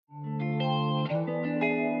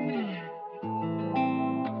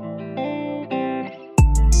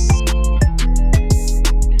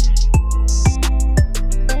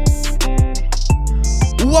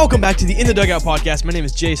Welcome back to the In the Dugout podcast. My name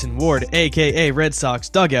is Jason Ward, a.k.a. Red Sox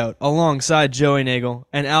Dugout, alongside Joey Nagel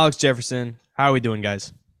and Alex Jefferson. How are we doing,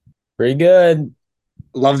 guys? Pretty good.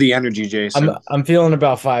 Love the energy, Jason. I'm feeling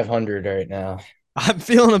about 500 right now. I'm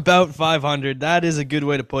feeling about 500. That is a good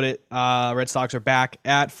way to put it. Red Sox are back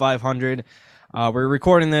at 500. We're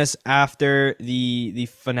recording this after the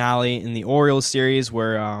finale in the Orioles series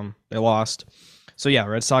where they lost. So yeah,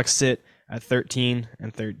 Red Sox sit at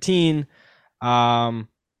 13-13.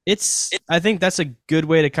 I think that's a good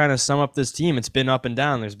way to kind of sum up this team. It's been up and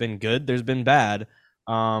down. There's been good, there's been bad.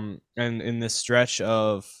 And in this stretch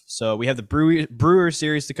so we have the Brewers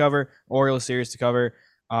series to cover, Orioles series to cover.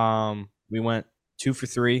 We went 2 for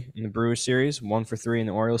 3 in the Brewers series, 1 for 3 in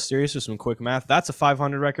the Orioles series. So some quick math, that's a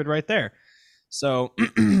 500 record right there. So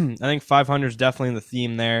I think 500 is definitely the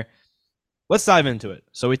theme there. Let's dive into it.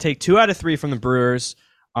 So we take 2 out of 3 from the Brewers,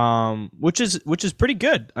 which is pretty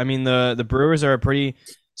good. I mean, the Brewers are a pretty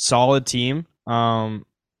solid team. And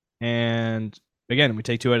again, we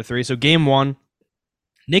take 2 out of 3. So game 1,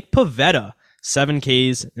 Nick Pivetta, 7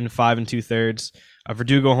 Ks in 5 2/3.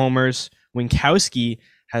 Verdugo homers. Winkowski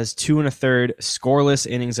has 2 1/3 scoreless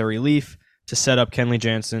innings of relief to set up Kenley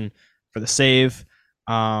Jansen for the save.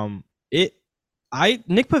 Nick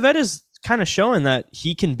Pivetta is kind of showing that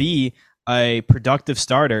he can be a productive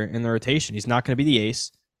starter in the rotation. He's not going to be the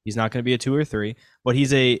ace. He's not going to be a 2 or 3, but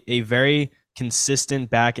he's a very consistent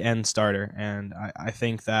back end starter, and I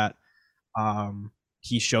think that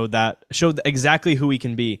he showed exactly who he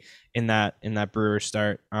can be in that Brewers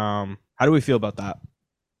start. How do we feel about that?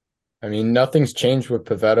 I mean, nothing's changed with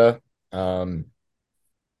Pivetta.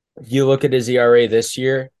 You look at his ERA this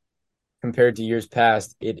year compared to years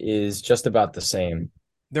past, it is just about the same.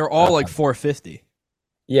 They're all like 450.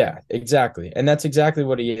 Yeah, exactly. And that's exactly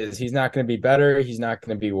what he is. He's not going to be better. He's not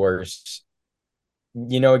going to be worse.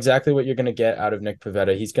 You know exactly what you're going to get out of Nick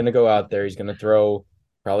Pivetta. He's going to go out there. He's going to throw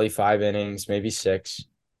probably 5 innings, maybe 6,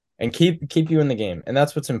 and keep you in the game. And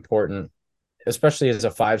that's what's important, especially as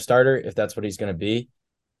a 5 starter, if that's what he's going to be.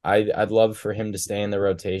 I'd love for him to stay in the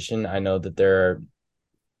rotation. I know that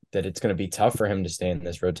it's going to be tough for him to stay in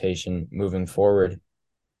this rotation moving forward,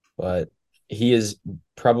 but he is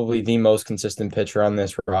probably the most consistent pitcher on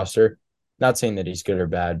this roster. Not saying that he's good or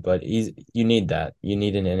bad, but you need that. You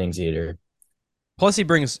need an innings eater. Plus, he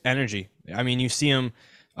brings energy. I mean, you see him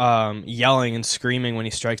yelling and screaming when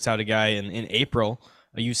he strikes out a guy in April.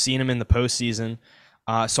 You've seen him in the postseason.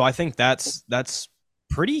 So I think that's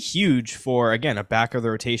pretty huge for, again, a back of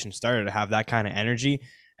the rotation starter to have that kind of energy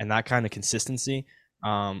and that kind of consistency.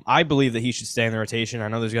 I believe that he should stay in the rotation. I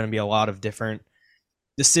know there's going to be a lot of different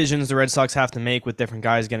decisions the Red Sox have to make with different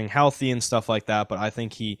guys getting healthy and stuff like that, but I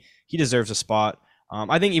think he deserves a spot.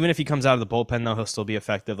 I think even if he comes out of the bullpen, though, he'll still be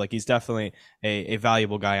effective. Like, he's definitely a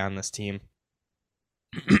valuable guy on this team.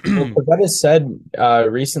 Well, Pivetta said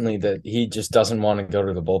recently that he just doesn't want to go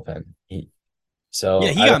to the bullpen. He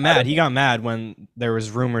got mad. He got mad when there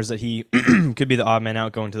was rumors that he could be the odd man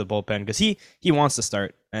out going to the bullpen because he wants to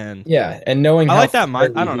start. And yeah, and knowing I how like that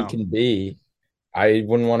mind. I don't know. He can be, I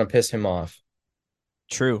wouldn't want to piss him off.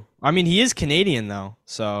 True. I mean, he is Canadian though,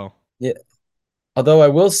 so yeah. Although I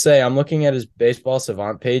will say, I'm looking at his Baseball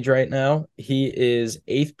Savant page right now. He is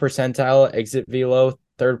 8th percentile exit velo,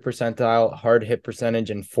 3rd percentile hard hit percentage,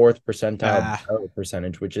 and 4th percentile barrel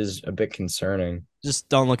percentage, which is a bit concerning. Just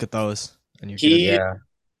don't look at those, and you're good. Yeah.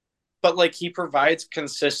 But like, he provides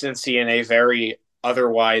consistency in a very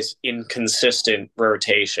otherwise inconsistent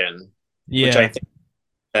rotation. Yeah. Which I think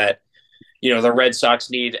that, the Red Sox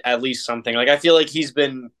need at least something. Like, I feel like he's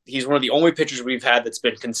one of the only pitchers we've had that's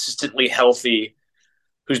been consistently healthy,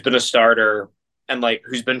 who's been a starter, and like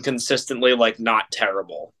who's been consistently like not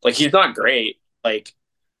terrible. Like, he's not great. Like,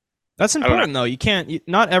 that's important though.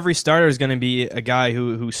 Not every starter is going to be a guy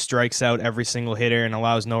who strikes out every single hitter and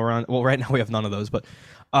allows no run. Well, right now we have none of those, but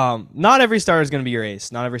not every starter is going to be your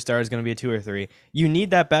ace. Not every starter is going to be a 2 or 3. You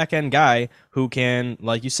need that back end guy who can,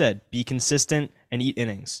 like you said, be consistent and eat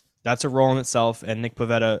innings. That's a role in itself, and Nick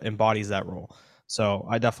Pivetta embodies that role. So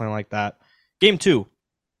I definitely like that. Game 2,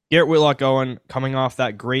 Garrett Whitlock coming off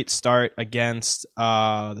that great start against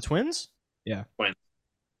the Twins. Yeah. Twins.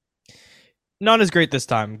 Not as great this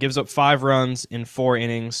time. Gives up 5 runs in 4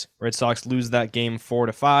 innings. Red Sox lose that game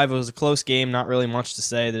 4-5. It was a close game. Not really much to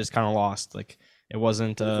say. They just kind of lost. Like, it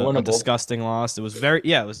wasn't a disgusting loss. It was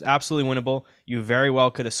it was absolutely winnable. You very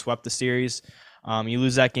well could have swept the series. You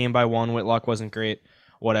lose that game by 1. Whitlock wasn't great.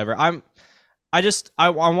 Whatever. I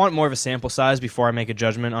want more of a sample size before I make a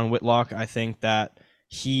judgment on Whitlock. I think that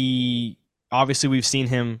we've seen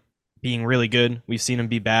him being really good. We've seen him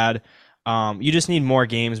be bad. You just need more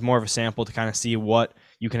games, more of a sample to kind of see what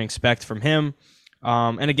you can expect from him.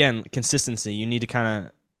 And again, consistency. You need to kind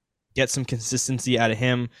of get some consistency out of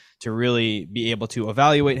him to really be able to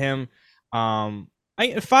evaluate him. 5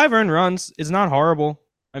 earned runs is not horrible.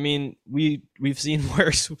 I mean, we've seen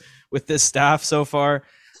worse with this staff so far.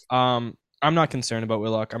 I'm not concerned about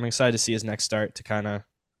Whitlock. I'm excited to see his next start to kind of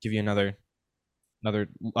give you another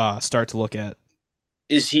start to look at.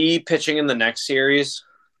 Is he pitching in the next series?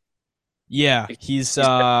 Yeah, he's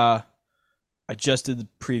I just did the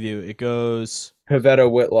preview. It goes Pivetta,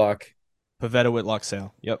 Whitlock. Pivetta, Whitlock,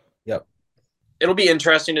 Sale. Yep. It'll be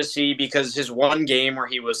interesting to see because his one game where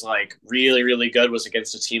he was like really, really good was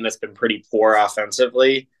against a team that's been pretty poor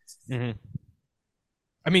offensively. Mm-hmm.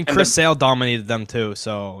 I mean, Chris Sale dominated them too,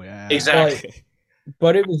 so yeah. Exactly.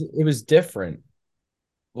 But it was different.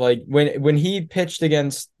 Like when he pitched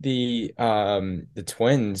against the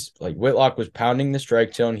Twins, like Whitlock was pounding the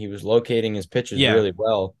strike zone. He was locating his pitches really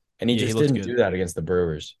well, and he just didn't do that against the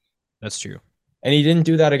Brewers. That's true. And he didn't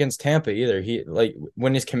do that against Tampa either. He like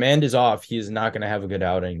when his command is off, he is not going to have a good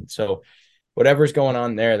outing. So whatever's going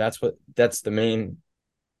on there, that's the main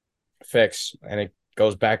fix, and it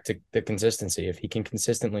goes back to the consistency. If he can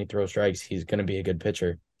consistently throw strikes, he's going to be a good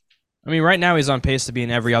pitcher. I mean, right now he's on pace to be an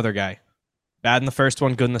every other guy. Bad in the first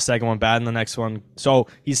one, good in the second one, bad in the next one. So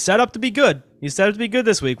he's set up to be good. He's set up to be good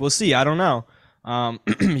this week. We'll see. I don't know.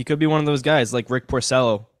 He could be one of those guys like Rick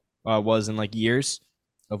Porcello was in like years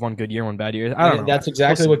of one good year, one bad year. I don't know. That's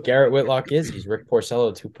exactly what Garrett Whitlock is. He's Rick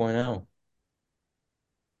Porcello 2.0.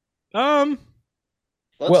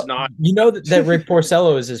 You know that Rick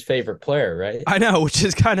Porcello is his favorite player, right? I know, which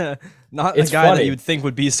is kind of not a guy that you would think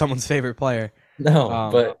would be someone's favorite player. No,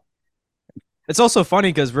 but it's also funny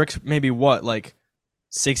because Rick's maybe like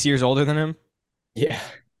 6 years older than him. Yeah.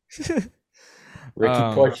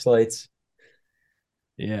 Ricky Porch Lights.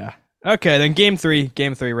 Yeah. Okay, then game three,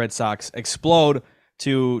 Red Sox explode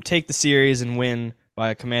to take the series and win by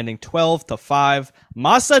a commanding 12-5.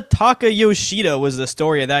 Masataka Yoshida was the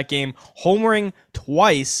story of that game, homering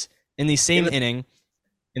twice in the same inning.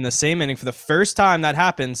 In the same inning for the first time that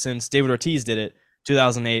happened since David Ortiz did it,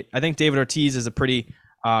 2008. I think David Ortiz is a pretty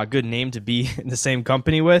good name to be in the same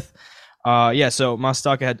company with. So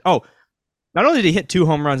Masataka had not only did he hit 2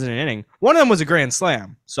 home runs in an inning, one of them was a grand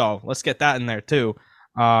slam. So let's get that in there too.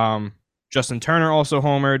 Justin Turner also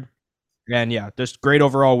homered. And yeah, just great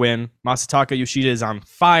overall win. Masataka Yoshida is on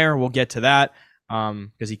fire. We'll get to that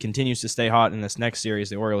because he continues to stay hot in this next series,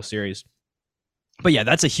 the Orioles series. But yeah,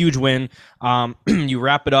 that's a huge win. You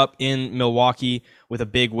wrap it up in Milwaukee with a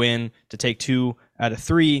big win to take 2 out of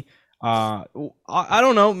 3. I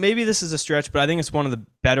don't know. Maybe this is a stretch, but I think it's one of the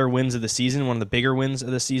better wins of the season, one of the bigger wins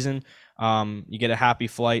of the season. You get a happy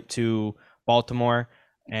flight to Baltimore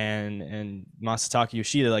and Masataka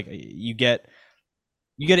Yoshida. Like you get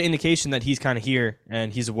an indication that he's kind of here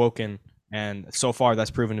and he's awoken. And so far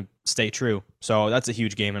that's proven to stay true. So that's a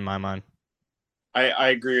huge game in my mind. I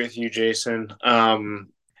agree with you, Jason.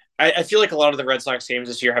 I feel like a lot of the Red Sox games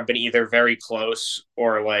this year have been either very close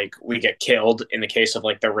or like we get killed in the case of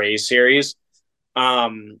like the Rays series.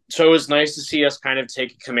 So it was nice to see us kind of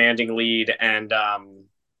take a commanding lead and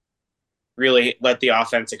really let the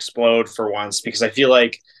offense explode for once, because I feel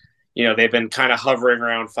like, you know, they've been kind of hovering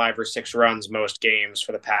around 5 or 6 runs most games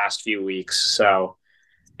for the past few weeks. So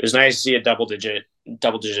it was nice to see a double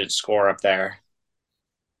digit score up there.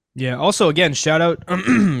 Yeah. Also, again, shout out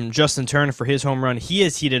Justin Turner for his home run. He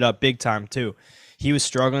has heated up big time too. He was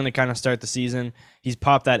struggling to kind of start the season. He's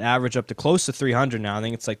popped that average up to close to 300 now. I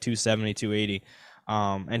think it's like 270, 280.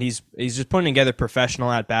 And he's just putting together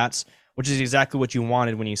professional at bats, which is exactly what you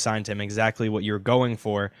wanted when you signed him. Exactly what you're going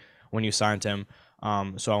for when you signed him.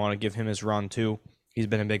 So I want to give him his run too. He's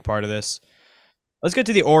been a big part of this. Let's get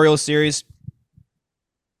to the Orioles series.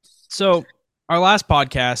 So our last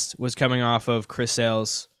podcast was coming off of Chris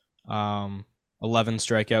Sale's 11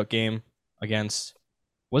 strikeout game against,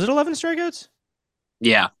 was it 11 strikeouts?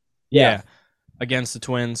 Yeah. Against the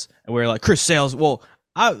Twins. And we were like, Chris Sale's, well,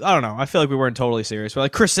 I don't know. I feel like we weren't totally serious. We're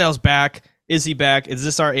like, Chris Sale's back. Is he back? Is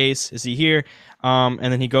this our ace? Is he here? And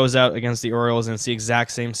then he goes out against the Orioles, and it's the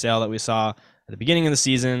exact same Sale that we saw at the beginning of the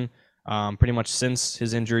season, pretty much since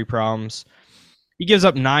his injury problems. He gives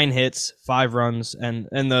up 9 hits, 5 runs, and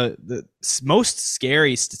the most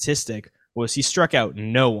scary statistic was he struck out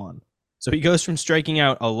no one. So he goes from striking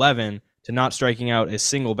out 11 to not striking out a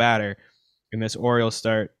single batter in this Orioles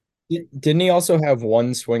start. Didn't he also have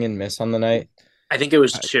 1 swing and miss on the night? I think it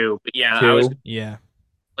was 2. But yeah, 2?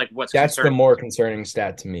 Like what's that's the more concerning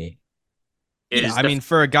stat to me. Yeah, I mean,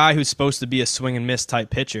 for a guy who's supposed to be a swing and miss type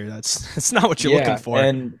pitcher, that's not what you're looking for.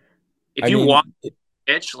 And if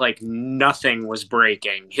pitch, like nothing was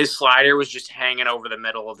breaking. His slider was just hanging over the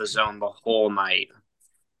middle of the zone the whole night.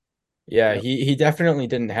 Yeah, he definitely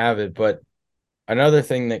didn't have it. But another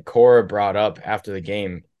thing that Cora brought up after the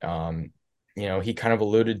game, he kind of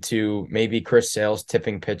alluded to maybe Chris Sale's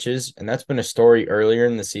tipping pitches, and that's been a story earlier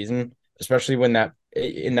in the season, especially when that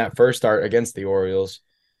in that first start against the Orioles.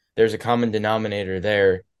 There's a common denominator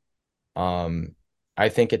there. I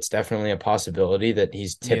think it's definitely a possibility that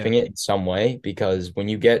he's tipping it in some way, because when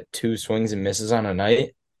you get two swings and misses on a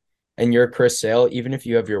night and you're Chris Sale, even if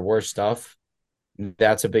you have your worst stuff,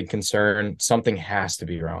 that's a big concern. Something has to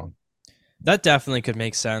be wrong. That definitely could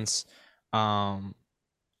make sense.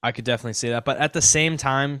 I could definitely see that. But at the same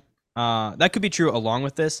time, that could be true along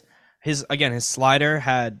with this. His slider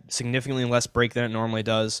had significantly less break than it normally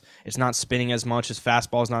does. It's not spinning as much. His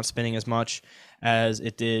fastball is not spinning as much as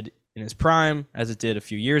it did in his prime, as it did a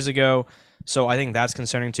few years ago. So I think that's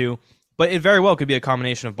concerning too. But it very well could be a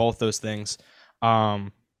combination of both those things.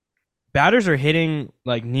 Batters are hitting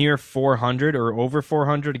like near 400 or over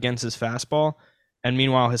 400 against his fastball. And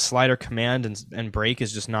meanwhile, his slider command and break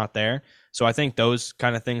is just not there. So I think those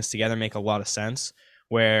kind of things together make a lot of sense,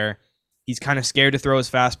 where he's kind of scared to throw his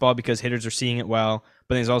fastball because hitters are seeing it well,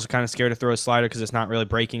 but he's also kind of scared to throw his slider because it's not really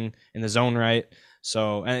breaking in the zone right.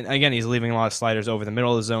 So, and again, he's leaving a lot of sliders over the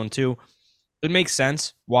middle of the zone too. It makes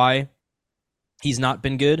sense why he's not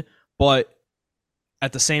been good, but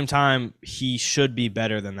at the same time, he should be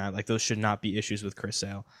better than that. Like, those should not be issues with Chris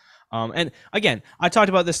Sale. And again, I talked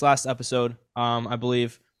about this last episode, I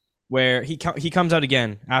believe, where he comes out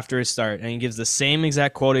again after his start and he gives the same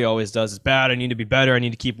exact quote he always does. It's bad. I need to be better. I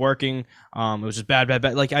need to keep working. It was just bad.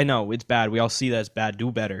 Like, I know it's bad. We all see that it's bad.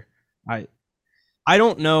 Do better. I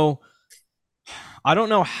don't know. I don't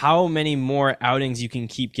know how many more outings you can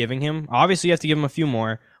keep giving him. Obviously, you have to give him a few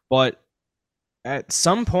more, but at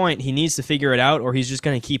some point he needs to figure it out, or he's just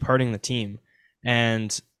going to keep hurting the team.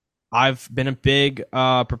 And I've been a big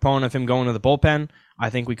proponent of him going to the bullpen.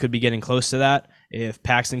 I think we could be getting close to that if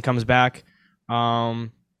Paxton comes back.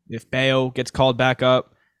 If Bayo gets called back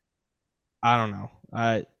up, I don't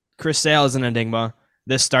know. Chris Sale is an enigma.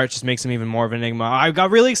 This start just makes him even more of an enigma. I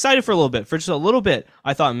got really excited for just a little bit.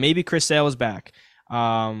 I thought maybe Chris Sale was back,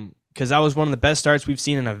 because that was one of the best starts we've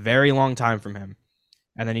seen in a very long time from him.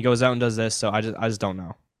 And then he goes out and does this, so I just don't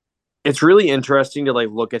know. It's really interesting to like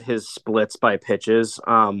look at his splits by pitches,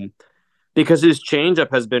 because his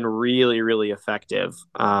changeup has been really, really effective.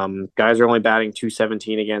 Guys are only batting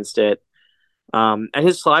 .217 against it, and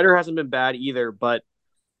his slider hasn't been bad either. But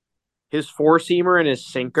his four seamer and his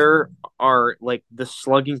sinker are like, the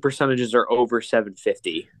slugging percentages are over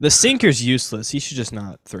 .750. The sinker's useless. He should just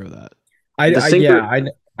not throw that. I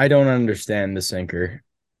don't understand the sinker.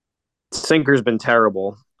 Sinker's been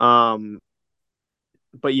terrible.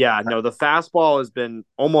 But yeah, no, the fastball has been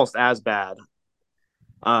almost as bad.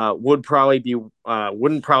 Wouldn't probably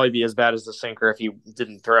be as bad as the sinker if he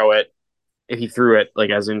didn't throw it. If he threw it like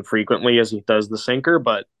as infrequently as he does the sinker,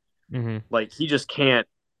 but like he just can't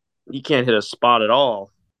hit a spot at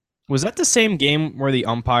all. Was that the same game where the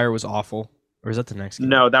umpire was awful, or is that the next game?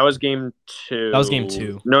 No, that was game 2. That was game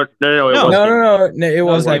 2. No. It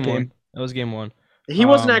was that game. 1. That was game 1. He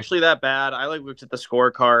wasn't actually that bad. I like looked at the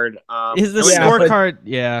scorecard. Is the scorecard?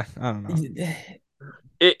 Yeah, I don't know.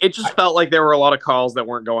 It just felt like there were a lot of calls that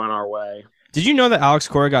weren't going our way. Did you know that Alex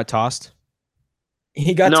Cora got tossed?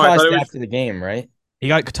 He got tossed after the game, right? He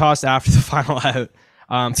got tossed after the final out.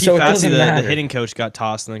 Pete Fassi, the hitting coach, got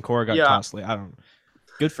tossed, and then Cora got tossed. I don't.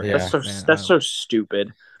 Good for him. That's so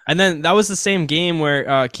stupid. And then that was the same game where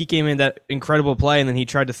Kike made that incredible play, and then he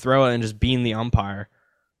tried to throw it and just bean the umpire.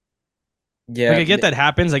 Yeah, like, I get that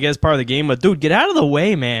happens. I guess part of the game, but dude, get out of the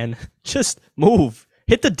way, man. Just move,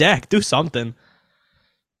 hit the deck, do something.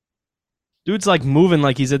 Dude's like moving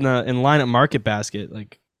like he's in line at Market Basket.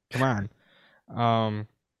 Like, come on.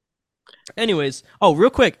 Anyways, real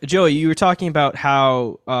quick, Joey, you were talking about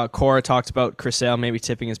how Cora talked about Chris Sale maybe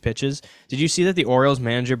tipping his pitches. Did you see that the Orioles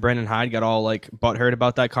manager Brendan Hyde got all like butthurt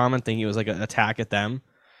about that comment, thinking it was like an attack at them?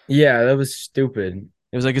 Yeah, that was stupid.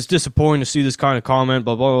 It was like, it's disappointing to see this kind of comment,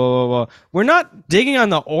 blah, blah, blah, blah, blah. We're not digging on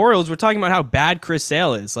the Orioles. We're talking about how bad Chris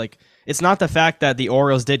Sale is. Like, it's not the fact that the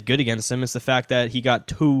Orioles did good against him. It's the fact that he got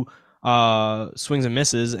 2 swings and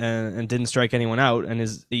misses and didn't strike anyone out. And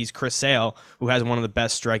he's Chris Sale, who has one of the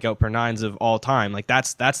best strikeout per nines of all time. Like,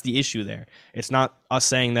 that's the issue there. It's not us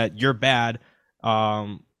saying that you're bad.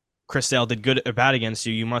 Chris Sale did good or bad against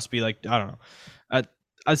you. You must be like, I don't know.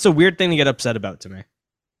 It's a weird thing to get upset about to me.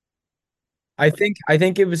 I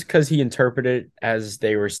think it was because he interpreted it as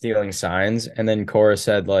they were stealing signs, and then Cora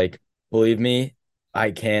said, like, believe me,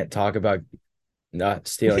 I can't talk about not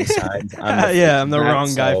stealing signs. I'm the face Yeah, I'm of the that.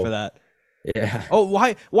 wrong guy for So that. yeah, Oh,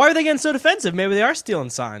 why are they getting so defensive? Maybe they are stealing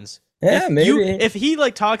signs. yeah, maybe. If he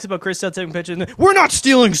like talks about Chris Sale taking pictures, we're not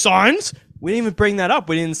stealing signs. We didn't even bring that up.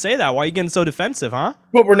 We didn't say that. Why are you getting so defensive, huh?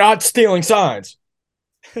 But we're not stealing signs.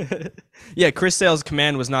 Yeah, Chris Sale's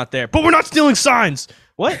command was not there, but we're not stealing signs.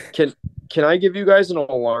 What? Can I give you guys an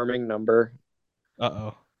alarming number?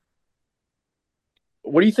 Uh-oh.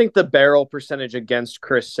 What do you think the barrel percentage against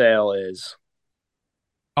Chris Sale is?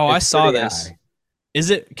 Oh, I It's saw pretty this. high. Is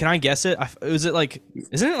it? Can I guess it? Is it like?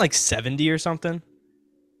 Isn't it like 70 or something?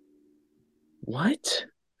 What?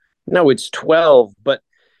 No, it's 12. But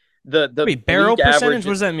the Wait, barrel league percentage? average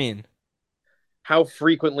What is does that mean? how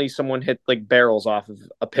frequently someone hit like barrels off of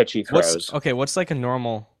a pitch he What's throws. okay? What's like a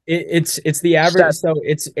normal? It's the average. So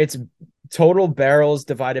it's total barrels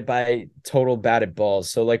divided by total batted balls.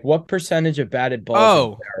 So like, what percentage of batted balls are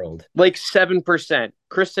Oh, barreled? Like 7%.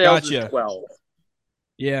 Chris Sale's is gotcha. 12.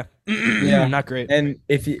 Yeah, Yeah, not great. and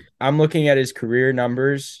I'm looking at his career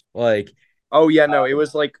numbers, like Oh yeah, no, it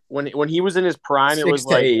was like when he was in his prime, it was six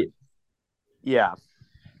to like eight. yeah.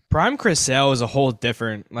 Prime Chris Sale is a whole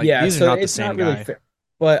different. Like Yeah, these are so not the it's same not really guy. fair.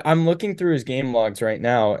 But I'm looking through his game logs right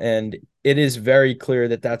now, and it is very clear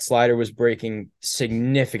that that slider was breaking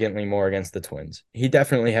significantly more against the Twins. He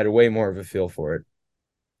definitely had way more of a feel for it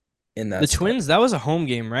in The that start. Twins, that was a home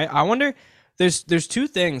game, right? I wonder. There's two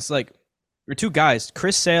things like, or two guys,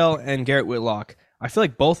 Chris Sale and Garrett Whitlock. I feel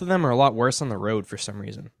like both of them are a lot worse on the road for some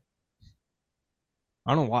reason.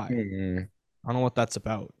 I don't know why. Hmm. I don't know what that's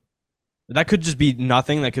about. That could just be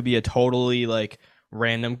nothing. That could be a totally like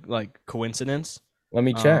random like coincidence. Let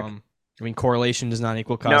me check. I mean, correlation does not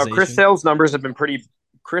equal No, causation. Chris Sale's numbers have been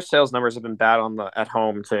bad on the at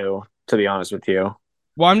home too, to be honest with you.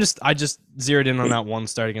 Well, I just zeroed in on that one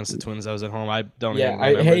start against the Twins. I was at home. I don't Yeah, even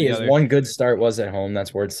remember the his other. one good start was at home.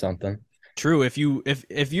 That's worth something. True. If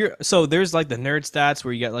you're so there's like the nerd stats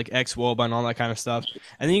where you get like X WOBA and all that kind of stuff,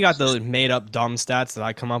 and then you got the made up dumb stats that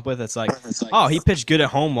I come up with. It's like, oh, he pitched good at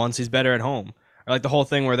home once. He's better at home. Or like the whole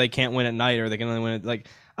thing where they can't win at night or they can only win at like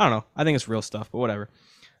I don't know. I think it's real stuff, but whatever.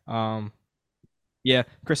 Yeah,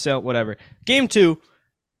 Chris Sale, whatever. Game 2,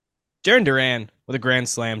 Jaron Duran with a grand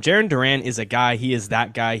slam. Jaron Duran is a guy. He is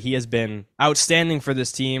that guy. He has been outstanding for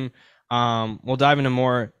this team. We'll dive into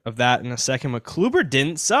more of that in a second. But Kluber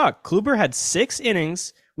didn't suck. Kluber had 6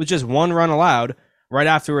 innings with just 1 run allowed. Right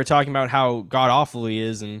after we were talking about how god awful he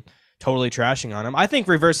is and totally trashing on him, I think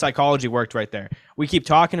reverse psychology worked right there. We keep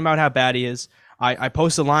talking about how bad he is. I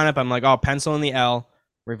post a lineup. I'm like, oh, pencil in the L.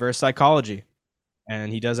 Reverse psychology,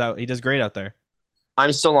 and he does great out there.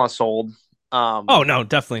 I'm still not sold. Oh no,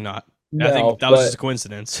 definitely not. I think No, that was but just a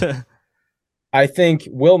coincidence. I think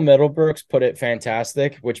Will Middlebrooks put it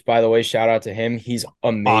fantastic, which by the way, shout out to him. He's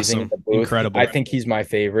amazing in Awesome. the booth. Incredible. I think he's my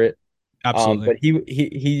favorite. Absolutely. But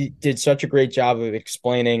he did such a great job of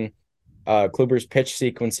explaining Kluber's pitch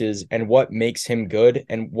sequences and what makes him good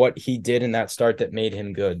and what he did in that start that made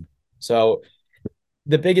him good. So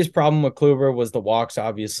the biggest problem with Kluber was the walks,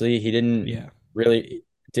 obviously. He didn't really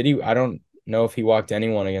did he I don't know if he walked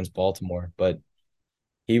anyone against Baltimore, but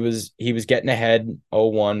he was getting ahead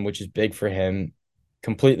 0-1, which is big for him.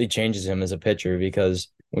 Completely changes him as a pitcher because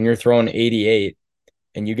when you're throwing 88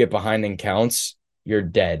 and you get behind in counts, you're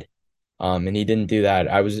dead. And he didn't do that.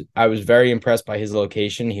 I was very impressed by his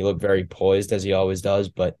location. He looked very poised as he always does,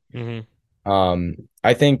 but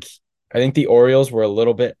I think the Orioles were a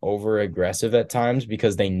little bit over aggressive at times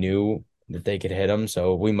because they knew that they could hit him.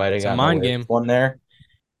 So we might have gotten mind away game. with one there.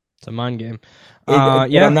 It's a mind game.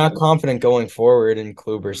 But I'm not confident going forward in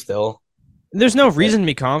Kluber still. There's no reason to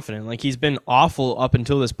be confident. Like he's been awful up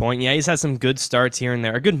until this point. Yeah, he's had some good starts here and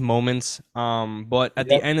there, good moments. But at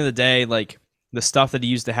the end of the day, like the stuff that he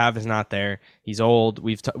used to have is not there. He's old.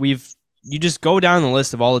 You just go down the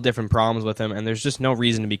list of all the different problems with him, and there's just no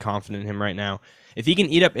reason to be confident in him right now. If he can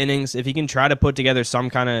eat up innings, if he can try to put together some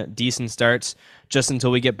kind of decent starts just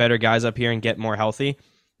until we get better guys up here and get more healthy,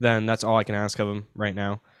 then that's all I can ask of him right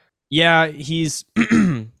now. Yeah, he's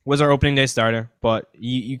was our opening day starter, but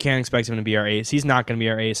you can't expect him to be our ace. He's not going to be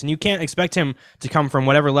our ace, and you can't expect him to come from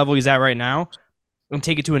whatever level he's at right now and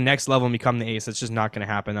take it to a next level and become the ace. That's just not going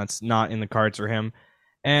to happen. That's not in the cards for him.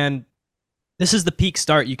 And this is the peak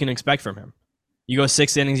start you can expect from him. You go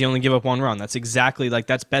 6 innings, you only give up 1 run. That's exactly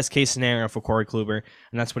that's best case scenario for Corey Kluber,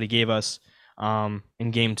 and that's what he gave us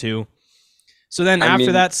in game 2. So then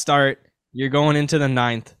after that start, you're going into the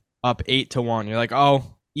 9th, up 8-1. You're like,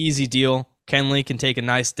 oh, easy deal. Kenley can take a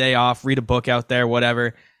nice day off, read a book out there,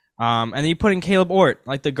 whatever. And then you put in Kaleb Ort,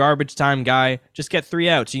 like the garbage time guy. Just get 3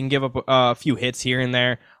 outs. You can give up a few hits here and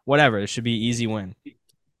there, whatever. It should be an easy win.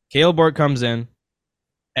 Kaleb Ort comes in,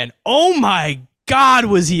 and oh my God,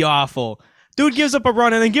 was he awful. Dude gives up a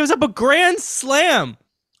run and then gives up a grand slam.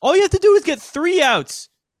 All you have to do is get 3 outs.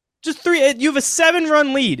 Just 3. You have a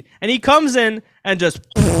 7-run lead, and he comes in and just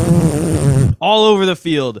all over the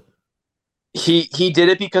field. He did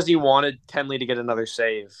it because he wanted Kenley to get another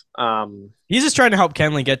save. He's just trying to help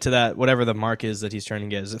Kenley get to that, whatever the mark is that he's trying to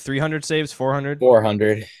get. Is it 300 saves, 400?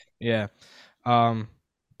 400. Yeah.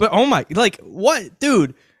 But oh my, like what,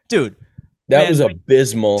 dude. That man, was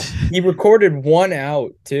abysmal. He recorded 1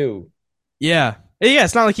 out too. Yeah.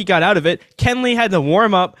 It's not like he got out of it. Kenley had to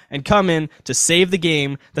warm up and come in to save the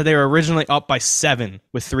game that they were originally up by 7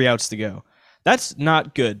 with 3 outs to go. That's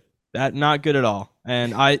not good. Not good at all.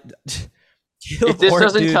 And if this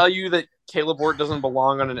doesn't tell you that Kaleb Ort doesn't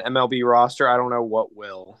belong on an MLB roster, I don't know what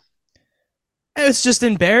will. It's just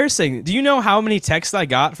embarrassing. Do you know how many texts I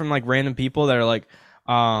got from like random people that are like,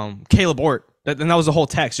 Kaleb Ort? And that was the whole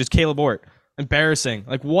text, just Kaleb Ort. Embarrassing.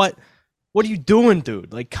 Like what are you doing,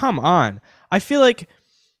 dude? Like, come on. I feel like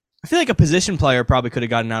a position player probably could have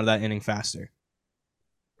gotten out of that inning faster.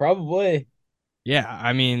 Probably. Yeah,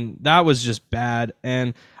 I mean, that was just bad.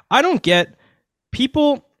 And I don't get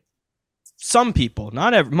people. Some people,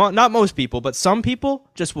 not most people, but some people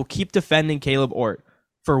just will keep defending Kaleb Ort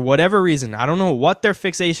for whatever reason. I don't know what their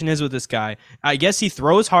fixation is with this guy. I guess he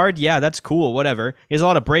throws hard. Yeah, that's cool. Whatever. He has a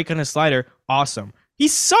lot of break on his slider. Awesome. He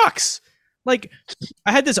sucks. Like,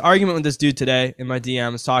 I had this argument with this dude today in my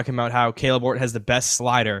DMs talking about how Kaleb Ort has the best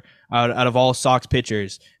slider out of all Sox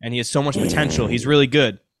pitchers, and he has so much potential. He's really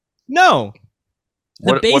good. No.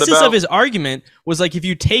 The basis of his argument was like, if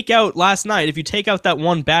you take out last night, if you take out that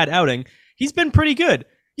one bad outing, he's been pretty good.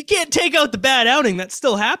 You can't take out the bad outing that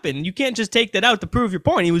still happened. You can't just take that out to prove your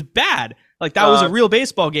point. He was bad. Like, that was a real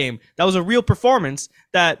baseball game. That was a real performance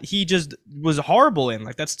that he just was horrible in.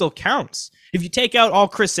 Like, that still counts. If you take out all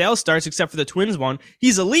Chris Sale starts except for the Twins one,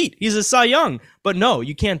 he's elite. He's a Cy Young. But no,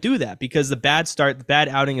 you can't do that because the bad start, the bad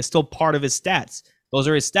outing is still part of his stats. Those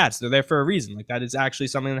are his stats. They're there for a reason. Like, that is actually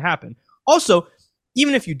something that happened. Also,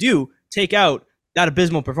 even if you do take out that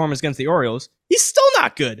abysmal performance against the Orioles, he's still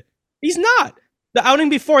not good. He's not. The outing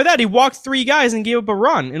before that, he walked 3 guys and gave up a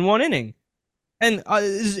run in 1 inning. And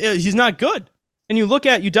he's not good. And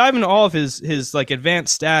you dive into all of his like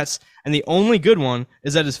advanced stats, and the only good one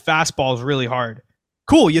is that his fastball is really hard.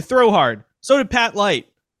 Cool, you throw hard. So did Pat Light.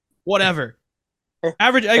 Whatever.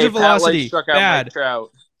 Average exit velocity, bad.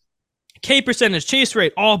 K percentage, chase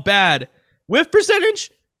rate, all bad. Whiff percentage,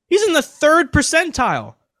 he's in the 3rd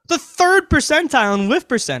percentile. The 3rd percentile in whiff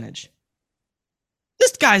percentage.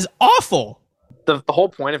 This guy's awful. The whole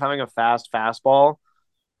point of having a fast fastball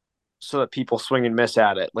so that people swing and miss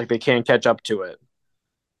at it. Like, they can't catch up to it.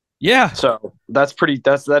 Yeah. So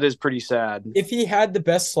that is pretty sad. If he had the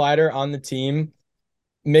best slider on the team,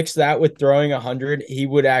 mix that with throwing 100, he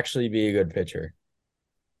would actually be a good pitcher.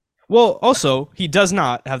 Well, also, he does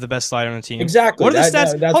not have the best slider on the team. Exactly. What are the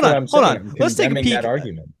stats? That's hold what on. I'm saying. Let's take a peek. That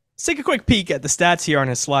argument. Let's take a quick peek at the stats here on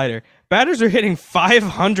his slider. Batters are hitting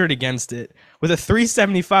 500 against it with a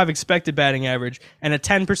 375 expected batting average and a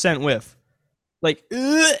 10% whiff. Like,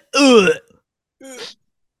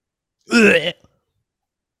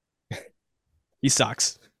 he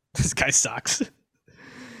sucks. This guy sucks.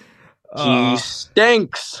 He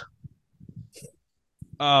stinks.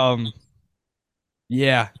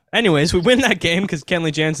 Yeah. Anyways, we win that game because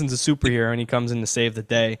Kenley Jansen's a superhero and he comes in to save the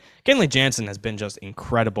day. Kenley Jansen has been just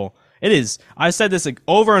incredible. It is. I've said this like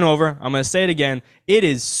over and over. I'm going to say it again. It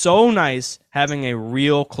is so nice having a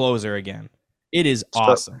real closer again. It is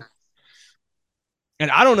awesome. And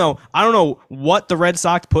I don't know what the Red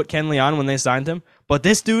Sox put Kenley on when they signed him, but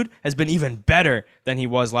this dude has been even better than he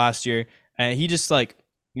was last year. And he just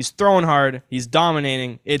he's throwing hard. He's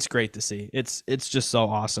dominating. It's great to see. It's just so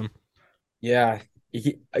awesome. Yeah.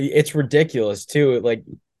 It's ridiculous too. Like,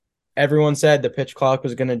 everyone said the pitch clock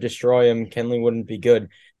was going to destroy him. Kenley wouldn't be good.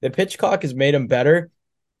 The pitch clock has made him better,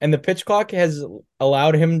 and the pitch clock has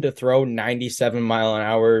allowed him to throw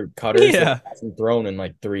 97-mile-an-hour cutters that hasn't thrown in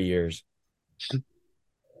like 3 years.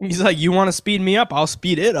 He's like, you want to speed me up? I'll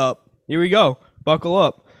speed it up. Here we go. Buckle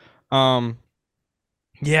up.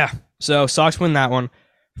 Yeah. So Sox win that one.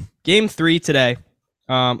 Game 3 today.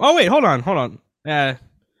 Oh wait, hold on. I don't know.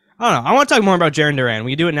 I want to talk more about Duran.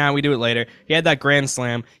 We do it now. We do it later. He had that grand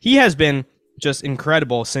slam. He has been just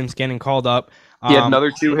incredible since getting called up. He had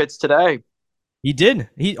another 2 hits today. He did.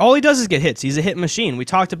 All he does is get hits. He's a hit machine. We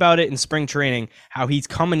talked about it in spring training, how he's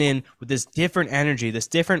coming in with this different energy, this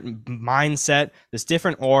different mindset, this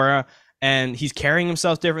different aura, and he's carrying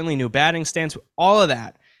himself differently, new batting stance, all of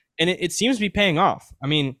that. And it seems to be paying off. I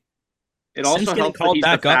mean, it also helps that he's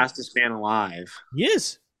the fastest man alive. He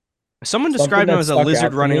is. Someone described him as a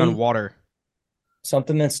lizard running on water.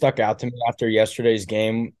 something that stuck out to me after yesterday's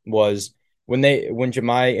game was when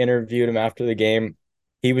Jemai interviewed him after the game,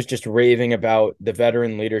 he was just raving about the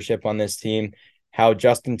veteran leadership on this team, how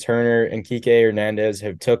Justin Turner and Kike Hernandez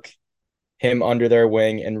have took him under their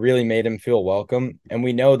wing and really made him feel welcome. And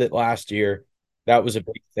we know that last year that was a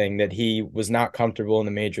big thing, that he was not comfortable in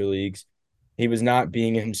the major leagues. He was not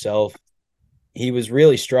being himself. He was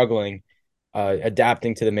really struggling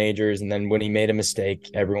adapting to the majors. And then when he made a mistake,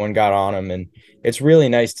 everyone got on him. And it's really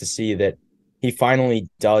nice to see that he finally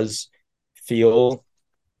does feel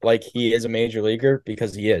like he is a major leaguer,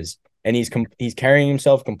 because he is. And he's carrying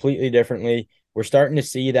himself completely differently. We're starting to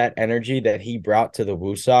see that energy that he brought to the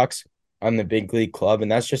Woo Sox on the big league club.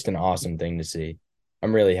 And that's just an awesome thing to see.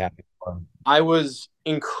 I'm really happy for him. I was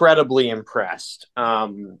incredibly impressed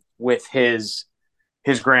with his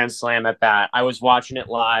grand slam at bat. I was watching it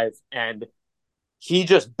live, and he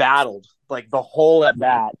just battled like the whole at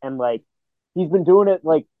bat, and like he's been doing it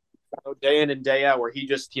like day in and day out, where he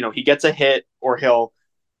just he gets a hit, or he'll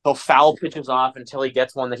foul pitches off until he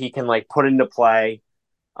gets one that he can like put into play.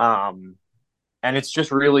 And it's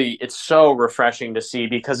just really, it's so refreshing to see,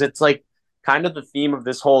 because it's like kind of the theme of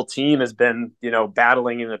this whole team has been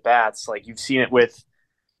battling in the bats. Like you've seen it with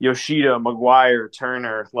Yoshida, McGuire,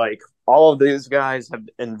 Turner, like all of these guys have,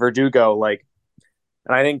 and Verdugo, like,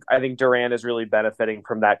 and I think Duran is really benefiting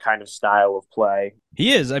from that kind of style of play.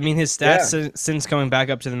 He is. I mean, his stats since coming back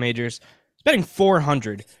up to the majors, he's batting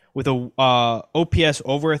 .400 with a OPS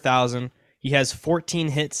over 1,000. He has 14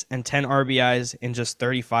 hits and 10 RBIs in just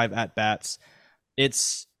 35 at bats.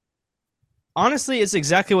 It's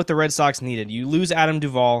exactly what the Red Sox needed. You lose Adam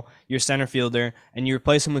Duvall, your center fielder, and you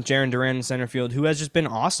replace him with Jarren Duran in center field, who has just been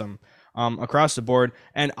awesome across the board.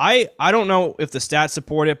 And I don't know if the stats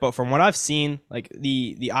support it, but from what I've seen, like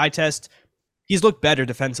the eye test, he's looked better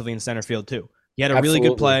defensively in center field too. He had a really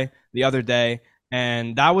good play the other day,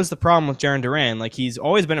 and that was the problem with Jarren Duran. Like he's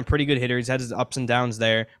always been a pretty good hitter. He's had his ups and downs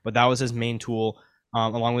there, but that was his main tool,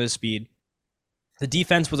 along with his speed. The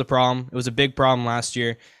defense was a problem. It was a big problem last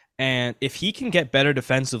year. And if he can get better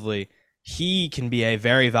defensively, he can be a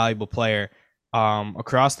very valuable player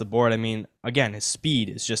across the board. I mean, again, his speed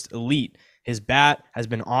is just elite. His bat has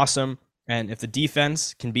been awesome. And if the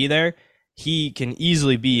defense can be there, he can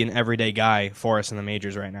easily be an everyday guy for us in the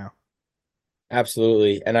majors right now.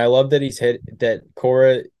 Absolutely. And I love that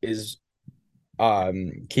Cora is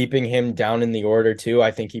keeping him down in the order too.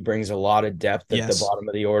 I think he brings a lot of depth that the bottom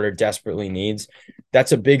of the order desperately needs.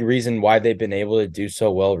 That's a big reason why they've been able to do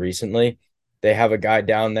so well recently. They have a guy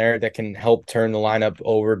down there that can help turn the lineup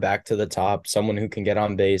over back to the top, someone who can get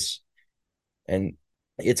on base, and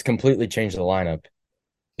it's completely changed the lineup.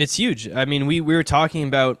 It's huge. I mean, we were talking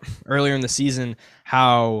about earlier in the season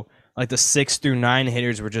how like the 6 through 9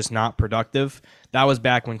 hitters were just not productive. That was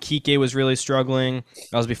back when Kike was really struggling.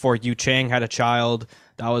 That was before Yu Chang had a child.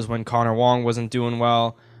 That was when Connor Wong wasn't doing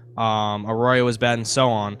well. Arroyo was bad, and so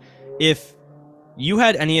on. If you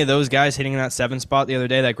had any of those guys hitting in that 7 spot the other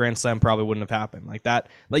day, that grand slam probably wouldn't have happened. Like that,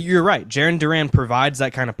 like you're right. Jarren Duran provides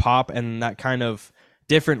that kind of pop and that kind of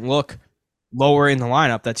different look lower in the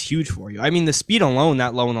lineup. That's huge for you. I mean, the speed alone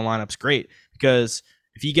that low in the lineup's great, because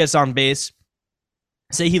if he gets on base,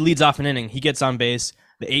 say he leads off an inning, he gets on base,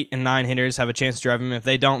 the 8 and 9 hitters have a chance to drive him. If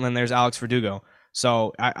they don't, then there's Alex Verdugo.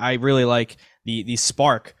 So I really like the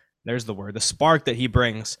spark. There's the word, the spark that he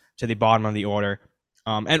brings to the bottom of the order.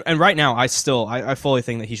 And right now, I fully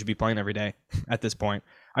think that he should be playing every day at this point.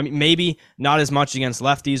 I mean, maybe not as much against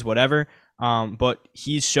lefties, whatever. But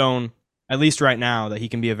he's shown, at least right now, that he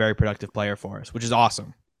can be a very productive player for us, which is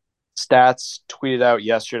awesome. Stats tweeted out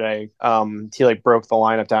yesterday. He like broke the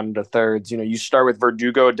lineup down into thirds. You start with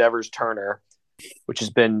Verdugo, Devers, Turner, which has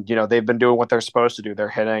been, they've been doing what they're supposed to do. They're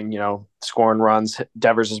hitting, scoring runs.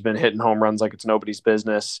 Devers has been hitting home runs like it's nobody's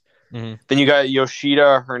business. Mm-hmm. Then you got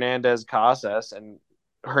Yoshida, Hernandez, Casas, and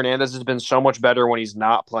Hernandez has been so much better when he's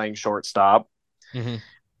not playing shortstop. Mm-hmm.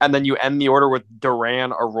 And then you end the order with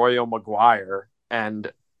Duran, Arroyo, McGuire.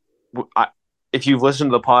 And if you've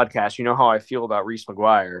listened to the podcast, you know how I feel about Reese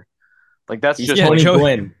McGuire. Like that's just Tony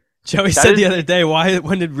Gwynn. Joey said the other day,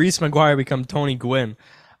 when did Reese McGuire become Tony Gwynn?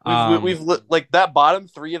 We've like that bottom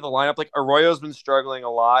 3 of the lineup. Like Arroyo's been struggling a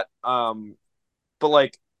lot, but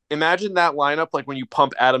like imagine that lineup like when you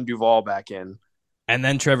pump Adam Duvall back in, and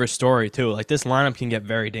then Trevor Story too. Like this lineup can get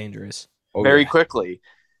very dangerous very quickly.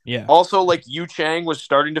 Yeah. Also, like Yu Chang was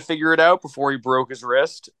starting to figure it out before he broke his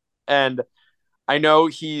wrist, and I know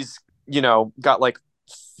he's got like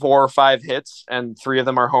 4 or 5 hits and 3 of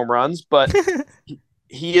them are home runs, but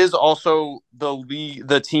he is also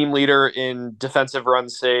the team leader in defensive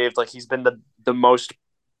runs saved. Like he's been the most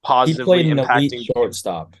positively impacting elite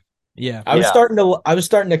shortstop. Yeah, I was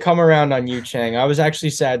starting to come around on Yu Chang. I was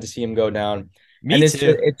actually sad to see him go down. me And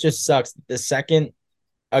too. it just sucks. The second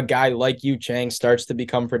a guy like Yu Chang starts to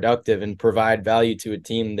become productive and provide value to a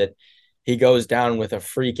team, that he goes down with a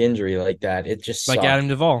freak injury like that, it just Like sucks. Adam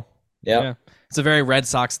Duvall. Yep. Yeah, it's a very Red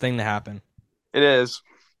Sox thing to happen. It is.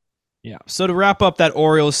 Yeah. So to wrap up that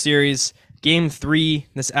Orioles series, Game 3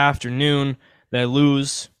 this afternoon, they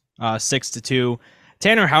lose 6-2.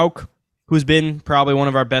 Tanner Houck, who's been probably one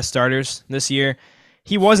of our best starters this year,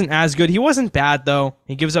 he wasn't as good. He wasn't bad though.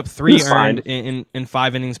 He gives up 3 earned in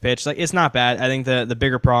 5 innings pitched. Like it's not bad. I think the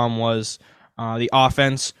bigger problem was the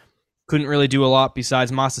offense couldn't really do a lot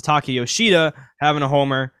besides Masataka Yoshida having a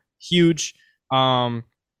homer, huge. The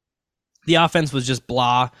offense was just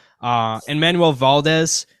blah. And Manuel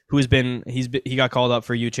Valdez, he got called up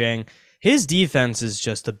for Yu Chang. His defense is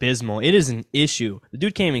just abysmal. It is an issue. The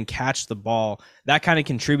dude can't even catch the ball. That kind of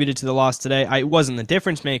contributed to the loss today. It wasn't the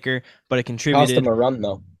difference maker, but it Cost contributed. him a run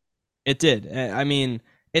though. It did. I mean,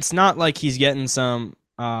 it's not like he's getting some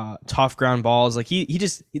tough ground balls. Like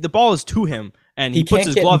the ball is to him, and he puts can't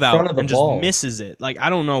his get in glove front out of the and just ball. misses it. Like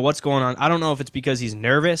I don't know what's going on. I don't know if it's because he's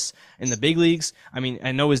nervous in the big leagues. I mean,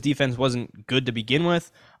 I know his defense wasn't good to begin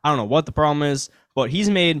with. I don't know what the problem is, but he's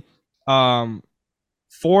made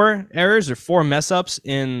 4 errors or 4 mess ups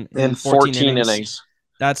in 14 innings.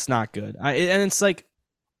 That's not good. And it's like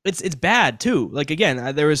it's bad too. Like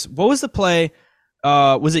again, there was what was the play?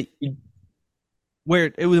 Was it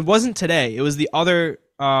where it wasn't today? It was the other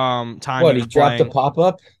time What, he he was dropped playing. the pop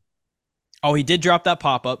up? Oh, he did drop that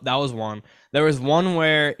pop up. That was one. There was one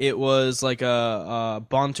where it was like a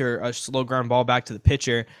bunt or a slow ground ball back to the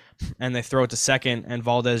pitcher, and they throw it to second, and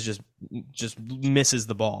Valdez just misses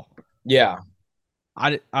the ball. Yeah.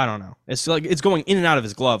 I don't know. It's like it's going in and out of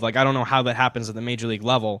his glove. Like I don't know how that happens at the major league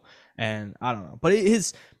level, and I don't know. But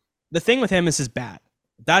the thing with him is his bat.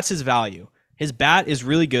 That's his value. His bat is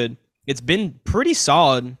really good. It's been pretty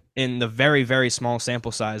solid in the very, very small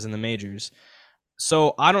sample size in the majors.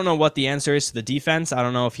 So I don't know what the answer is to the defense. I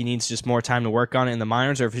don't know if he needs just more time to work on it in the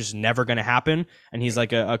minors or if it's just never going to happen and he's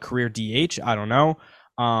like a career DH. I don't know.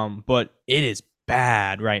 But it is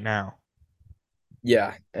bad right now.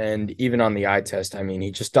 Yeah. And even on the eye test, I mean,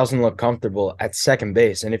 he just doesn't look comfortable at second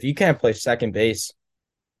base. And if you can't play second base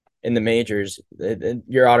in the majors,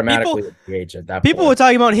 you're automatically a DH at that People point. were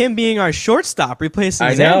talking about him being our shortstop replacing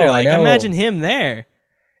I Xander. know, Like, I know. imagine him there.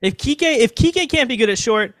 If Kike can't be good at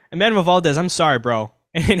short, Emmanuel Valdez, I'm sorry, bro.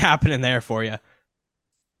 It ain't happening there for you.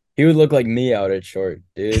 He would look like me out at short,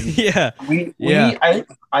 dude. Yeah. I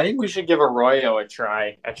think we should give Arroyo a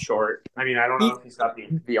try at short. I mean, I don't know if he's got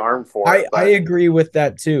the arm for it. I agree with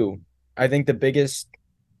that too. I think the biggest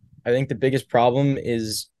problem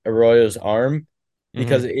is Arroyo's arm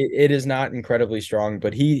because it is not incredibly strong,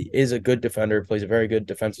 but he is a good defender, plays a very good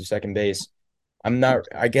defensive second base.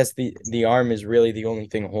 I guess the arm is really the only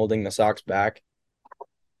thing holding the Sox back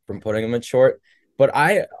from putting him at short. But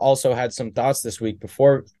I also had some thoughts this week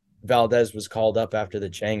before Valdez was called up after the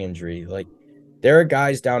Chang injury. Like, there are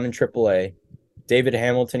guys down in AAA. David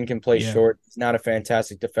Hamilton can play short. He's not a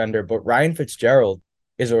fantastic defender, but Ryan Fitzgerald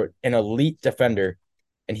is an elite defender,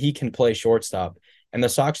 and he can play shortstop. And the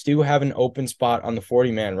Sox do have an open spot on the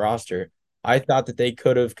 40-man roster. I thought that they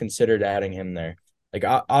could have considered adding him there. Like,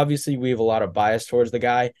 obviously, we have a lot of bias towards the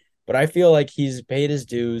guy, but I feel like he's paid his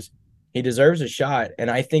dues. He deserves a shot, and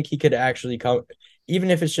I think he could actually come, even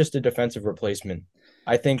if it's just a defensive replacement.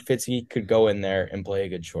 I think Fitzy could go in there and play a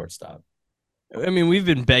good shortstop. I mean, we've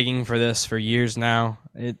been begging for this for years now.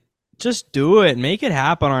 Just do it. Make it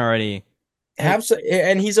happen already.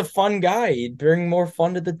 And he's a fun guy. He'd bring more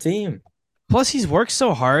fun to the team. Plus, he's worked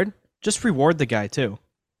so hard. Just reward the guy too.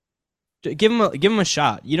 Give him a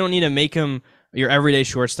shot. You don't need to make him your everyday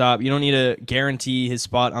shortstop. You don't need to guarantee his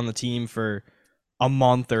spot on the team for a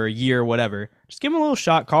month or a year or whatever. Just give him a little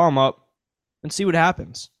shot, call him up, and see what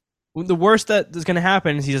happens. The worst that is going to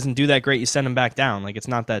happen is he doesn't do that great. You send him back down. Like, it's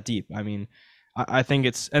not that deep. I mean, I think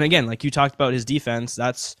it's, and again, like you talked about his defense,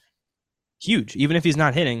 that's huge. Even if he's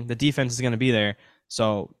not hitting, the defense is going to be there.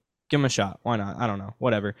 So give him a shot. Why not? I don't know.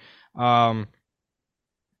 Whatever. So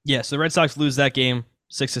the Red Sox lose that game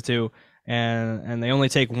 6-2, and they only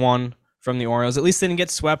take 1 from the Orioles. At least they didn't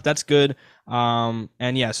get swept. That's good. So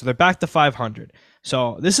they're back to 500.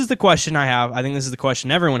 So this is the question I have. I think this is the question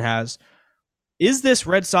everyone has. Is this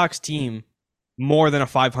Red Sox team more than a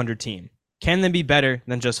 500 team? Can they be better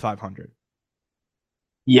than just 500?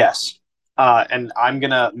 Yes. And I'm going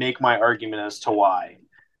to make my argument as to why.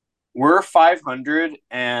 We're 500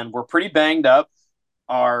 and we're pretty banged up.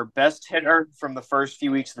 Our best hitter from the first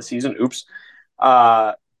few weeks of the season,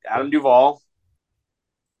 Adam Duvall.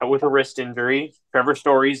 with a wrist injury. Trevor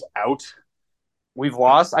Story's out. We've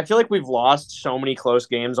lost. I feel like we've lost so many close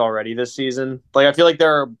games already this season. Like I feel like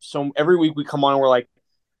there are so every week we come on and we're like,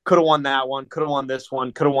 could have won that one, could have won this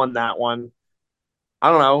one, could have won that one. I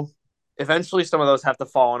don't know. Eventually, some of those have to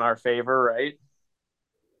fall in our favor, right?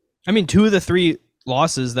 I mean, 2 of the 3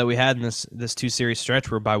 losses that we had in this 2-series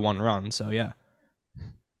stretch were by 1 run. So yeah.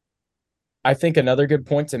 I think another good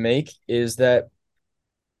point to make is that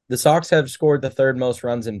the Sox have scored the 3rd most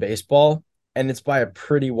runs in baseball, and it's by a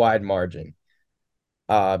pretty wide margin.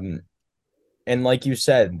 And like you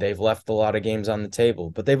said, they've left a lot of games on the table,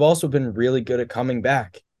 but they've also been really good at coming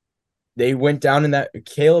back. They went down in that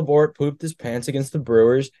Kaleb Ort pooped his pants against the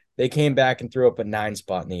Brewers. They came back and threw up a 9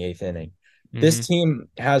 spot in the 8th inning. Mm-hmm. This team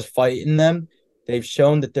has fight in them. They've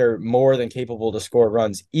shown that they're more than capable to score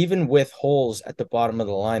runs, even with holes at the bottom of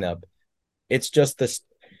the lineup. It's just this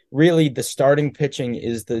really the starting pitching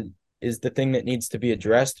is the thing that needs to be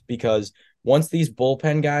addressed, because once these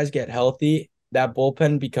bullpen guys get healthy, that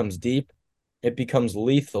bullpen becomes deep. It becomes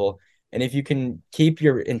lethal. And if you can keep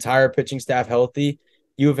your entire pitching staff healthy,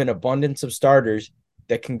 you have an abundance of starters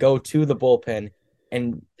that can go to the bullpen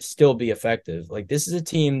and still be effective. Like, this is a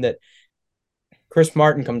team that Chris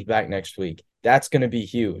Martin comes back next week. That's going to be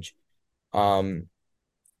huge. And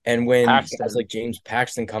when guys like James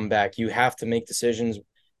Paxton come back, you have to make decisions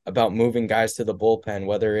about moving guys to the bullpen,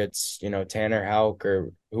 whether it's, Tanner Houck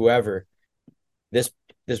or whoever. This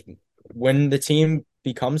when the team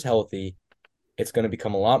becomes healthy, it's going to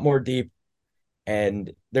become a lot more deep,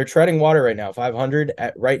 and they're treading water right now. 500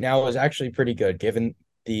 right now is actually pretty good given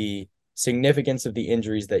the significance of the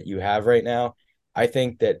injuries that you have right now. I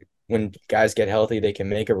think that when guys get healthy, they can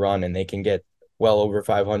make a run and they can get well over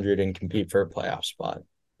 500 and compete for a playoff spot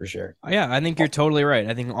for sure. Yeah, I think you're totally right.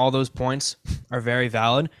 I think all those points are very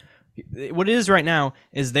valid. What it is right now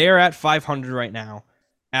is they are at 500 right now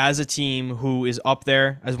as a team who is up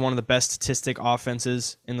there as one of the best statistic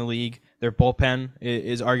offenses in the league. Their bullpen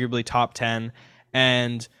is arguably top 10.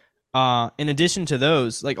 And in addition to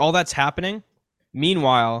those, like, all that's happening,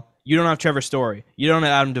 meanwhile, you don't have Trevor Story. You don't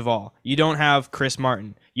have Adam Duvall. You don't have Chris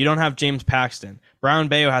Martin. You don't have James Paxton. Brown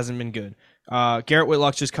Bayo hasn't been good. Garrett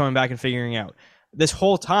Whitlock's just coming back and figuring out. This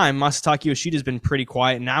whole time, Masataka Yoshida been pretty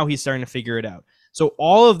quiet. Now he's starting to figure it out. So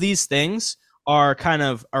all of these things are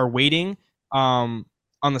waiting on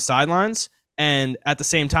the sidelines. And at the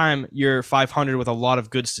same time, you're 500 with a lot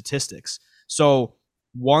of good statistics. So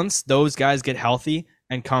once those guys get healthy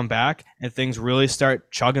and come back and things really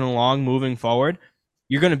start chugging along, moving forward,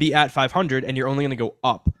 you're going to be at 500 and you're only going to go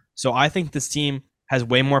up. So I think this team has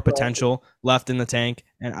way more potential left in the tank,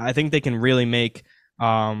 and I think they can really make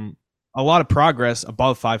a lot of progress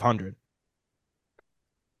above 500.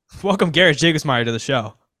 Welcome, Garrett Jacobsmeyer, to the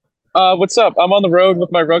show. What's up? I'm on the road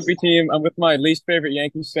with my rugby team. I'm with my least favorite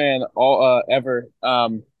Yankees fan ever.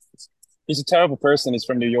 He's a terrible person. He's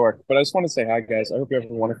from New York. But I just want to say hi, guys. I hope you have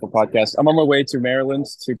a wonderful podcast. I'm on my way to Maryland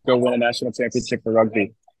to go win a national championship for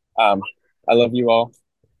rugby. I love you all.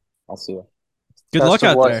 I'll see you. Good luck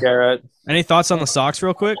out there, Garrett. Any thoughts on the Sox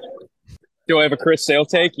real quick? Do I have a Chris Sale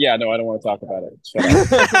take? Yeah, no, I don't want to talk about it.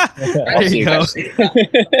 There you go.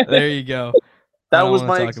 There you go. That was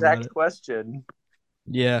my exact question.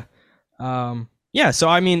 Yeah. So,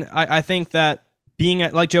 I mean, I think that being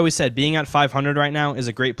at, like Joey said, being at 500 right now is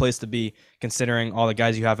a great place to be, considering all the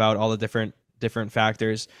guys you have out, all the different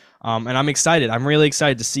factors. And I'm excited. I'm really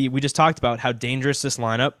excited to see. We just talked about how dangerous this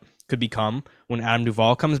lineup could become when Adam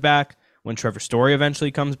Duvall comes back, when Trevor Story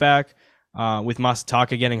eventually comes back, with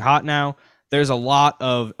Masataka getting hot now. There's a lot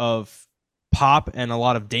of pop and a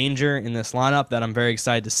lot of danger in this lineup that I'm very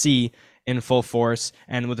excited to see in full force.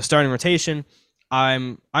 And with the starting rotation,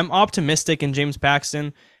 I'm optimistic in James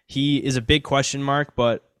Paxton. He is a big question mark,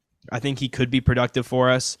 but I think he could be productive for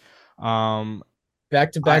us.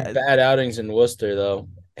 Back-to-back bad outings in Worcester, though.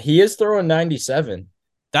 He is throwing 97.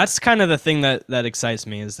 That's kind of the thing that excites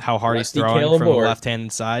me, is how hard he's throwing Kaleb from the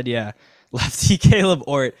left-handed side. Yeah, lefty Kaleb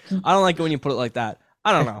Ort. I don't like it when you put it like that.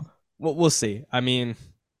 I don't know. We'll see. I mean,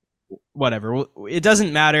 whatever. It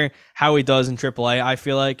doesn't matter how he does in AAA. I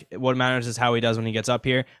feel like what matters is how he does when he gets up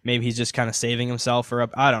here. Maybe he's just kind of saving himself for up.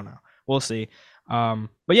 I don't know. We'll see. But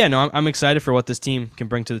yeah, no, I'm excited for what this team can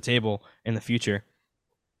bring to the table in the future.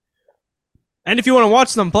 And if you want to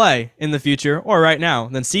watch them play in the future or right now,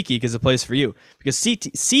 then SeatGeek is a place for you, because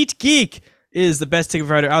SeatGeek is the best ticket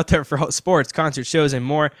provider out there for sports, concerts, shows, and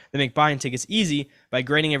more. They make buying tickets easy by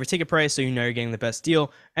grading every ticket price so you know you're getting the best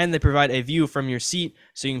deal, and they provide a view from your seat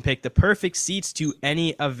so you can pick the perfect seats to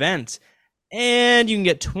any event. And you can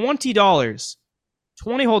get $20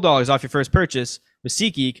 whole dollars off your first purchase with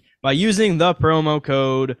SeatGeek by using the promo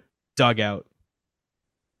code DUGOUT.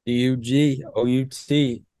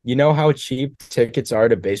 DUGOUT. You know how cheap tickets are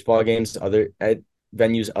to baseball games other at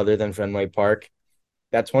venues other than Fenway Park?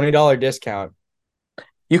 That $20 discount.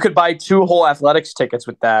 You could buy 2 whole athletics tickets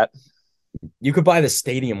with that. You could buy the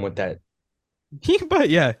stadium with that. But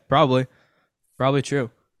yeah, probably true.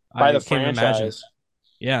 By I the can't even imagine. franchise.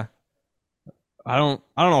 Yeah. I don't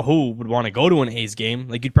know who would want to go to an A's game.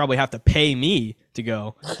 Like you'd probably have to pay me to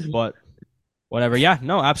go, but whatever. Yeah,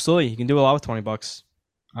 no, absolutely. You can do a lot with $20.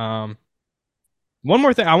 Um, one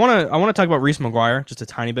more thing, I want to talk about Reese McGuire just a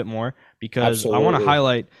tiny bit more because I want to Absolutely.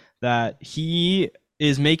 highlight that he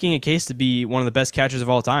is making a case to be one of the best catchers of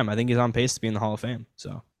all time. I think he's on pace to be in the Hall of Fame.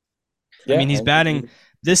 So I Yeah, mean, he's batting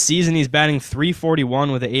this season. He's batting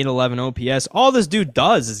 341 with an 811 OPS. All this dude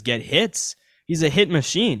does is get hits. He's a hit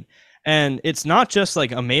machine, and it's not just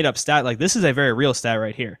like a made up stat. Like this is a very real stat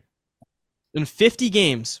right here. In 50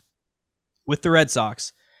 games with the Red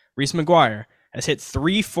Sox, Reese McGuire has hit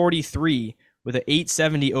 343 with an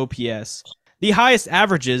 870 OPS. The highest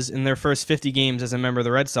averages in their first 50 games as a member of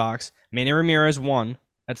the Red Sox, Manny Ramirez won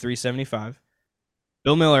at 375,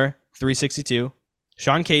 Bill Miller 362,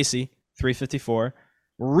 Sean Casey 354,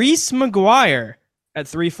 Reese McGuire at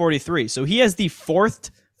 343. So he has the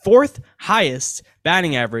fourth highest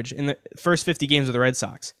batting average in the first 50 games of the Red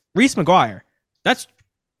Sox. Reese McGuire. That's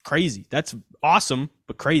crazy. That's awesome,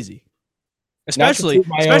 but crazy. Especially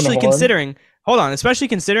considering especially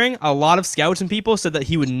considering a lot of scouts and people said that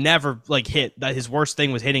he would never like hit, that his worst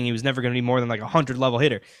thing was hitting. He was never going to be more than like a 100 level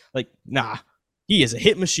hitter. Like, nah, he is a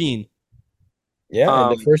hit machine. Yeah,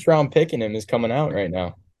 and the first round pick in him is coming out right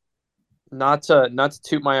now. Not to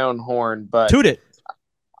toot my own horn, but Toot it.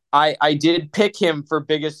 I did pick him for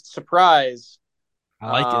biggest surprise.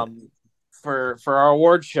 I like it. For our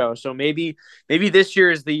award show. So maybe this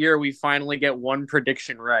year is the year we finally get one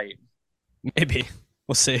prediction right. Maybe.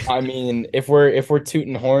 We'll see. I mean, if we're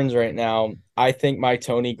tooting horns right now, I think my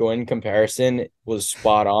Tony Gwynn comparison was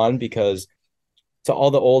spot on because to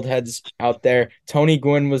all the old heads out there, Tony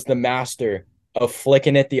Gwynn was the master of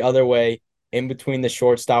flicking it the other way in between the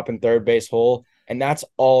shortstop and third base hole. And that's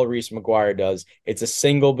all Reese McGuire does. It's a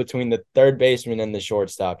single between the third baseman and the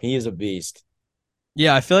shortstop. He is a beast.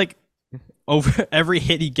 Yeah, I feel like over every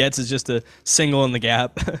hit he gets is just a single in the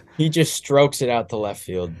gap. He just strokes it out to left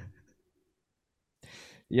field.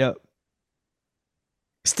 Yep.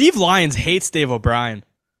 Steve Lyons hates Dave O'Brien.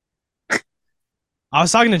 I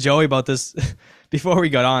was talking to Joey about this before we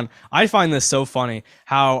got on. I find this so funny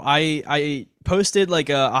how I posted like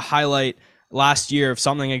a highlight last year of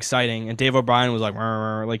something exciting, and Dave O'Brien was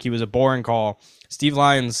like he was a boring call. Steve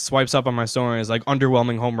Lyons swipes up on my story and is like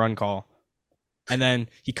underwhelming home run call. And then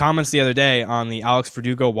he comments the other day on the Alex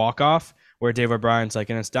Verdugo walk-off where Dave O'Brien's like,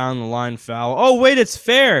 and it's down the line foul. Oh, wait, it's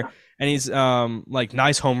fair. And he's like,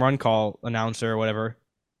 nice home run call announcer or whatever.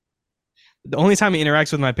 The only time he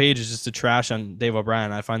interacts with my page is just to trash on Dave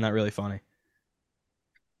O'Brien. I find that really funny.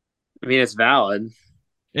 I mean, it's valid.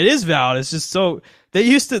 It is valid. It's just so they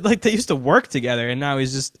used to work together, and now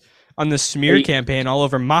he's just on the smear campaign all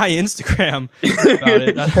over my Instagram about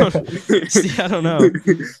it. I don't know.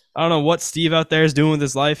 I don't know what Steve out there is doing with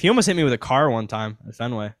his life. He almost hit me with a car one time at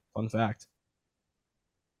Fenway. Fun fact.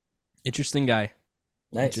 Interesting guy.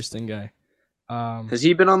 Nice. Interesting guy. Has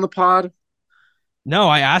he been on the pod? No,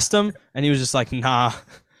 I asked him, and he was just like, "Nah."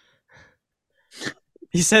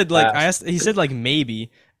 He said like He said like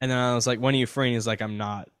maybe, and then I was like, "When are you free?" And he's like, "I'm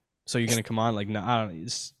not." So you're gonna come on? Like, no, I don't know.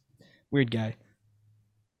 He's weird guy.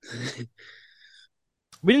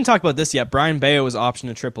 We didn't talk about this yet. Brian Bayo was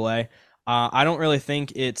optioned to AAA. I don't really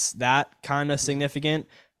think it's that kind of significant.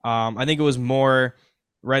 I think it was more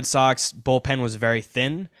Red Sox bullpen was very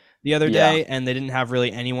thin the other day, and they didn't have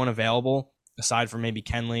really anyone available aside from maybe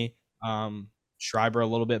Kenley, Schreiber a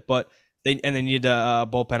little bit, but they needed a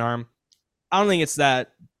bullpen arm. I don't think it's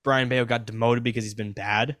that Brian Bayo got demoted because he's been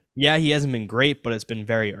bad. Yeah, he hasn't been great, but it's been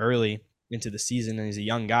very early into the season, and he's a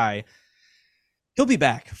young guy. He'll be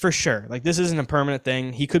back for sure. Like, this isn't a permanent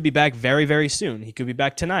thing. He could be back very, very soon. He could be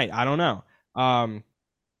back tonight. I don't know.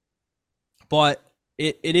 But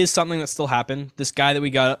it is something that still happened. This guy that we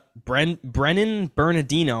got, Brennan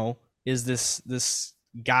Bernardino, is this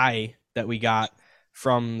guy that we got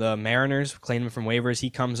from the Mariners, claimed him from waivers. He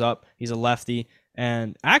comes up. He's a lefty,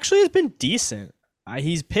 and actually has been decent.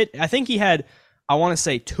 He's I think he had, I want to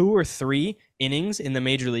say, 2 or 3 innings in the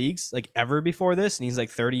major leagues like ever before this, and he's like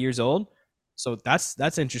 30 years old. So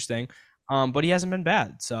that's interesting. But he hasn't been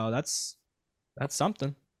bad. So that's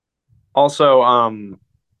something. Also,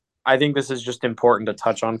 I think this is just important to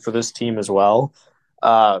touch on for this team as well,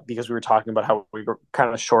 because we were talking about how we were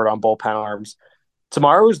kind of short on bullpen arms.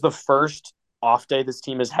 Tomorrow is the first off day this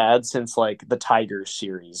team has had since like the Tigers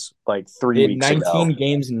series, like They 3 had weeks 19 ago.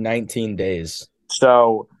 games in 19 days.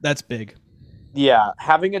 So That's big. yeah,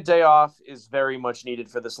 having a day off is very much needed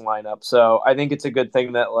for this lineup. So I think it's a good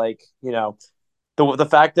thing that like, the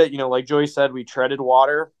fact that, like Joey said, we treaded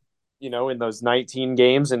water, in those 19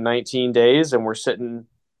 games in 19 days and we're sitting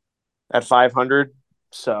at 500.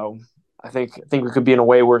 So I think we could be in a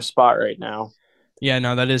way worse spot right now. Yeah,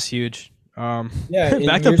 no, that is huge. Yeah, in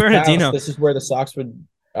Back to years past, Bernardino. this is where the Sox would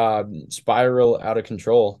spiral out of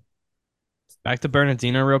control. Back to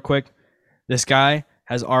Bernardino real quick. This guy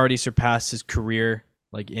has already surpassed his career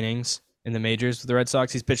like innings in the majors with the Red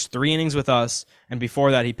Sox. He's pitched 3 innings with us, and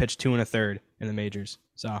before that, he pitched 2 1/3 in the majors.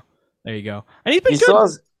 So there you go. And he's been good.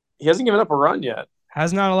 He hasn't given up a run yet.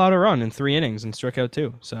 Has not allowed a run in 3 innings and struck out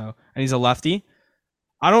 2. So, and he's a lefty.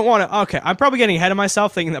 I don't want to. Okay, I'm probably getting ahead of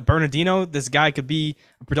myself, thinking that Bernardino, this guy, could be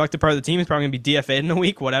a productive part of the team. He's probably gonna be DFA'd in a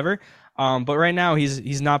week, whatever. But right now,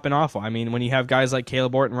 he's not been awful. I mean, when you have guys like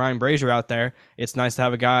Kaleb Ort and Ryan Brazier out there, it's nice to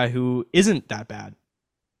have a guy who isn't that bad.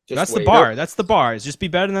 That's the bar. That's the bar. Is just be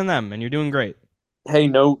better than them, and you're doing great. Hey,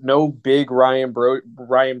 no big Ryan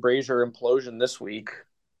Brazier implosion this week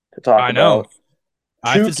to talk about. I know.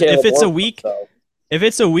 If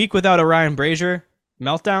it's a week without a Ryan Brazier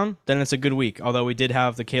meltdown, then it's a good week. Although we did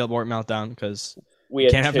have the Kaleb Ort meltdown because we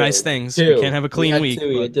can't have nice things. We can't have a clean week.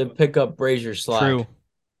 We had to pick up Brazier's slack. True.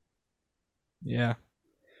 Yeah.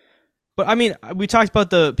 But I mean, we talked about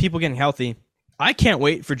the people getting healthy. I can't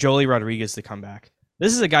wait for Joely Rodriguez to come back.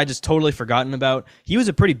 This is a guy just totally forgotten about. He was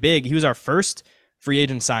our first free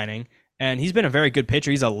agent signing, and he's been a very good pitcher.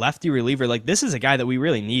 He's a lefty reliever. Like, this is a guy that we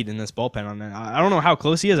really need in this bullpen. I don't know how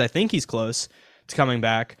close he is. I think he's close to coming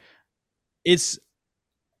back. Chris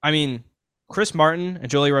Martin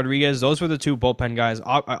and Joely Rodriguez, those were the 2 bullpen guys,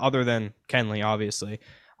 other than Kenley, obviously.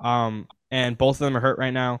 And both of them are hurt right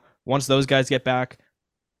now. Once those guys get back,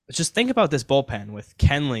 just think about this bullpen with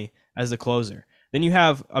Kenley as the closer. Then you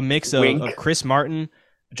have a mix of Chris Martin,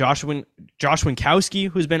 Josh Winkowski,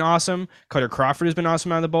 who's been awesome, Cutter Crawford, who's been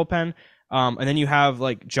awesome out of the bullpen. And then you have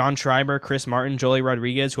like John Schreiber, Chris Martin, Joely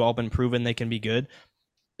Rodriguez, who all been proven they can be good.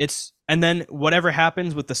 And then whatever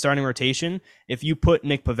happens with the starting rotation, if you put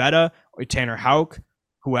Nick Pivetta or Tanner Houck,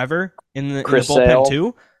 whoever in the bullpen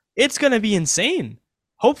too, it's going to be insane.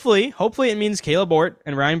 Hopefully it means Kaleb Ort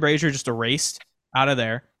and Ryan Brazier just erased out of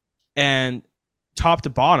there, and top to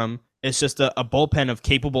bottom, it's just a bullpen of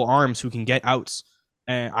capable arms who can get outs.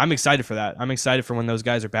 And I'm excited for that. I'm excited for when those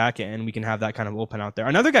guys are back and we can have that kind of bullpen out there.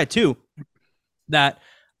 Another guy too that,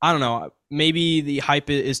 I don't know, maybe the hype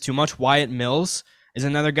is too much. Wyatt Mills is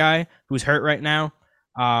another guy who's hurt right now.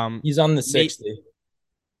 He's on the 60.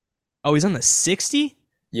 Oh, he's on the 60?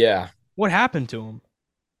 Yeah. What happened to him?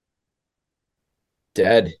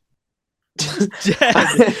 Dead.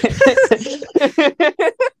 Dead.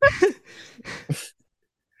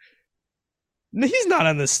 He's not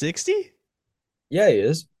on the 60. Yeah, he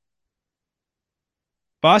is.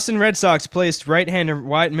 Boston Red Sox placed right-hander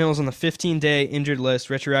Wyatt Mills on the 15-day injured list,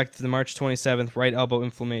 retroactive to the March 27th right elbow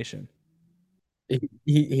inflammation.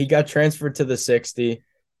 He got transferred to the 60.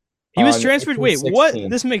 He was transferred. Wait, 16. What?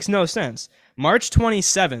 This makes no sense. March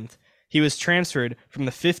 27th, he was transferred from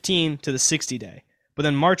the 15 to the 60-day. But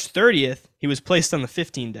then March 30th, he was placed on the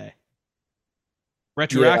 15-day.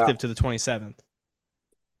 Retroactive to the 27th.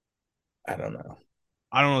 I don't know.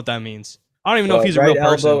 I don't know what that means. I don't even know if he's a real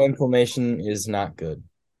person. Right elbow inflammation is not good.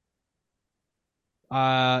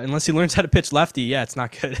 Unless he learns how to pitch lefty, yeah, it's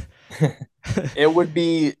not good. It would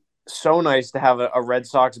be so nice to have a Red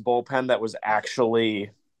Sox bullpen that was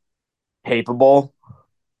actually capable.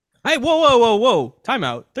 Hey, whoa.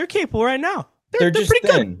 Timeout. They're capable right now. They're just pretty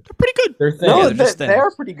thin. good. They're pretty good. They're thin. No, they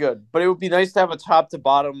are pretty good. But it would be nice to have a top to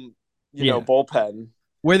bottom, bullpen.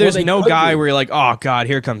 Where there's no guy where you're like, oh, God,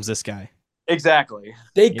 here comes this guy. Exactly.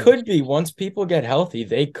 They could be. Once people get healthy,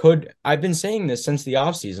 they could. I've been saying this since the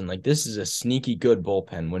offseason. Like, this is a sneaky good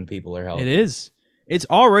bullpen when people are healthy. It is. It's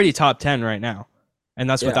already top 10 right now. And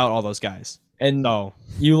that's without all those guys. And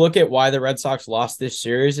you look at why the Red Sox lost this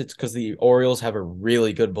series, it's because the Orioles have a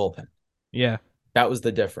really good bullpen. Yeah. That was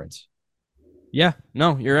the difference. Yeah.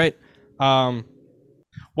 No, you're right.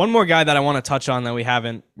 One more guy that I want to touch on that we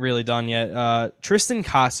haven't really done yet, Tristan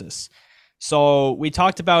Casas. So we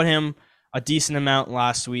talked about him a decent amount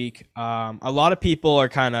last week. A lot of people are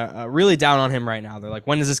kind of really down on him right now. They're like,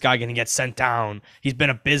 when is this guy going to get sent down? He's been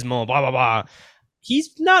abysmal, blah, blah, blah.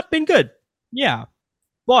 He's not been good. Yeah.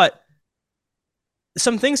 But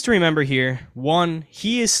some things to remember here. One,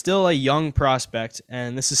 he is still a young prospect,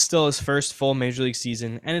 and this is still his first full Major League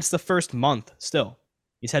season, and it's the first month still.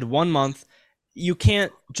 He's had 1 month. you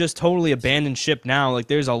can't just totally abandon ship now. Like,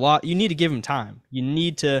 there's a lot. You need to give him time. You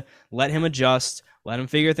need to let him adjust, let him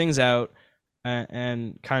figure things out,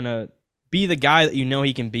 and kind of be the guy that you know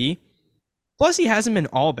he can be. Plus, he hasn't been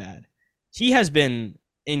all bad. He has been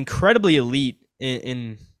incredibly elite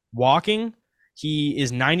in walking. He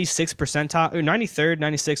is 96th percentile, or 93rd,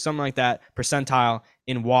 96th, something like that, percentile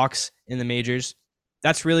in walks in the majors.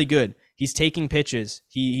 That's really good. He's taking pitches.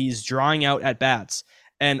 He's drawing out at bats.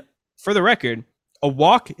 And for the record, a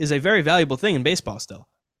walk is a very valuable thing in baseball still.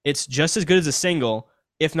 It's just as good as a single,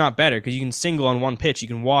 if not better, because you can single on one pitch. You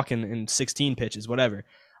can walk in 16 pitches, whatever.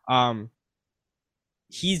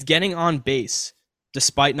 He's getting on base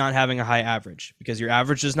despite not having a high average, because your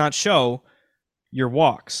average does not show your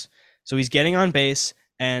walks. So he's getting on base,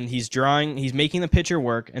 and he's making the pitcher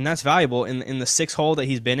work, and that's valuable in the 6 hole that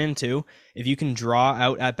he's been into. If you can draw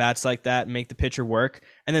out at bats like that and make the pitcher work.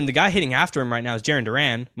 And then the guy hitting after him right now is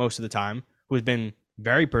Duran most of the time, who has been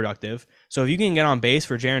very productive. So if you can get on base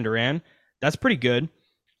for Duran, that's pretty good.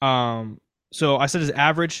 So I said his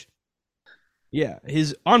average, yeah,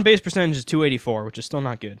 his on-base percentage is 284, which is still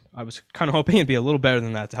not good. I was kind of hoping it'd be a little better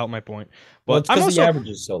than that to help my point. But well, it's because the average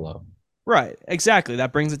is so low. Right, exactly.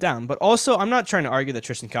 That brings it down. But also, I'm not trying to argue that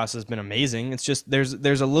Tristan Casas has been amazing. It's just there's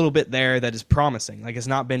a little bit there that is promising. Like, it's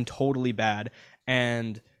not been totally bad.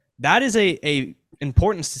 And that is a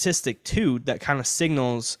important statistic, too, that kind of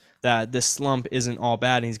signals that this slump isn't all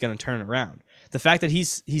bad and he's going to turn it around. The fact that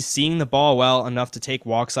he's seeing the ball well enough to take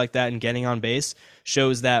walks like that and getting on base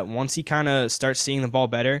shows that once he kind of starts seeing the ball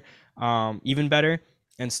better, even better,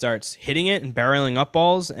 and starts hitting it and barreling up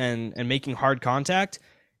balls and making hard contact,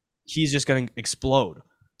 he's just going to explode.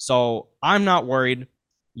 So I'm not worried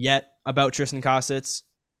yet about Tristan Casas,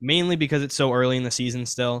 mainly because it's so early in the season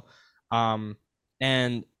still. And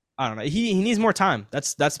I don't know. He needs more time.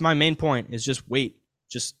 That's my main point, is just wait.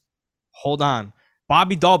 Just hold on.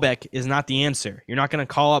 Bobby Dahlbeck is not the answer. You're not going to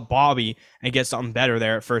call up Bobby and get something better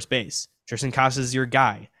there at first base. Tristan Casas is your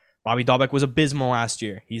guy. Bobby Dahlbeck was abysmal last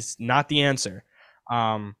year. He's not the answer.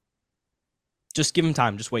 Just give him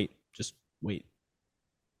time. Just wait. Just wait.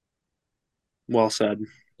 Well said.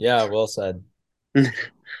 Yeah, well said.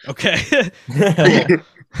 Okay.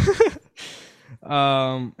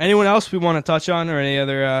 Anyone else we want to touch on, or any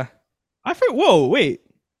other? Whoa, wait.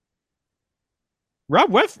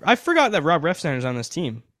 Rob Ref. I forgot that Rob Refsnyder's on this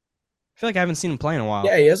team. I feel like I haven't seen him play in a while.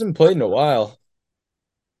 Yeah, he hasn't played in a while.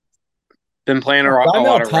 Been playing a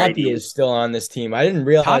lot of Tapia is still on this team. I didn't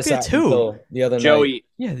realize Tapia that too. until the other Joey, night.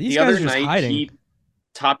 Yeah, these the guys other are just night, hiding.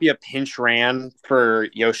 Tapia pinch ran for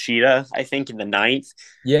Yoshida, I think, in the 9th.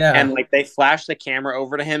 Yeah. And like they flashed the camera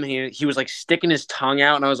over to him. He was like sticking his tongue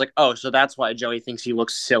out, and I was like, oh, so that's why Joey thinks he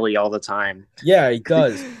looks silly all the time. Yeah, he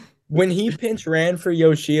does. When he pinch ran for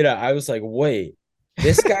Yoshida, I was like, wait,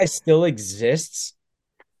 this guy still exists?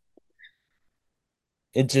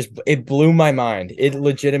 It blew my mind. It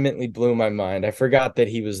legitimately blew my mind. I forgot that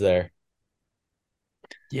he was there.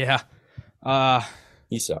 Yeah.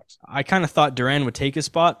 He sucks. I kind of thought Duran would take his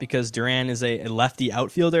spot because Duran is a lefty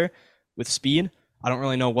outfielder with speed. I don't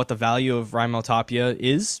really know what the value of Raimel Tapia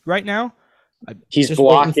is right now. He's just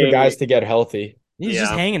blocking waiting for guys to get healthy. He's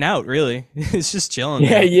just hanging out, really. He's just chilling.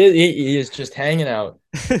 Yeah, he is just hanging out.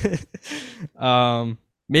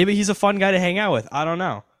 Maybe he's a fun guy to hang out with. I don't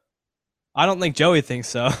know. I don't think Joey thinks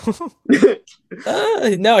so.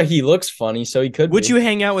 No, he looks funny, so he could. Would you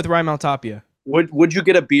hang out with Raimel Tapia? Would you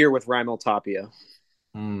get a beer with Raimel Tapia?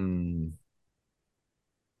 You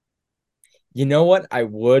know what? I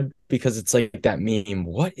would, because it's like that meme.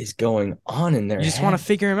 What is going on in there? You just want to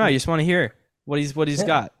figure him out. You just want to hear what he's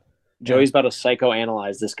got. Joey's about to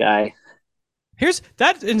psychoanalyze this guy.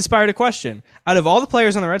 That inspired a question. Out of all the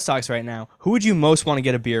players on the Red Sox right now, who would you most want to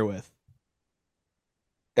get a beer with?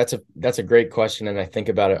 That's a great question, and I think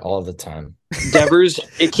about it all the time. Devers,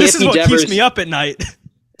 it can't this is be what Devers. keeps me up at night.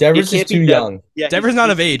 Devers is too young. Yeah, Devers not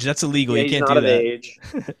of age. That's illegal. Yeah, you can't he's not do of that.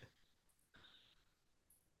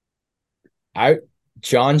 age.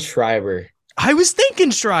 John Schreiber. I was thinking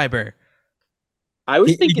Schreiber. I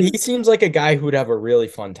was thinking he seems like a guy who would have a really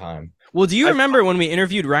fun time. Well, do you remember when we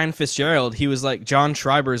interviewed Ryan Fitzgerald? He was like, John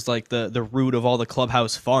Schreiber's like the root of all the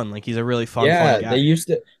clubhouse fun. Like, he's a really fun guy. They used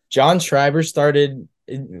to. John Schreiber started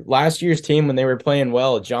last year's team when they were playing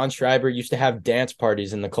well. John Schreiber used to have dance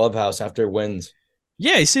parties in the clubhouse after wins.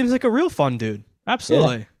 Yeah, he seems like a real fun dude.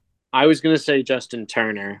 Absolutely. Yeah. I was gonna say Justin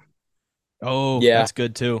Turner. Oh, yeah, that's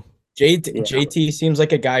good too. JT seems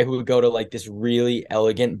like a guy who would go to like this really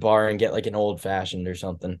elegant bar and get like an old fashioned or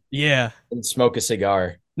something. Yeah. And smoke a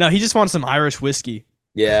cigar. No, he just wants some Irish whiskey.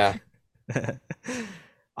 Yeah.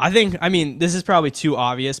 I mean, this is probably too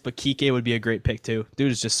obvious, but Kike would be a great pick too.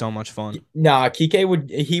 Dude is just so much fun. Nah, he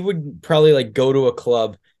would probably like go to a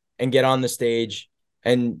club and get on the stage,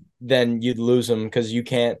 and then you'd lose him because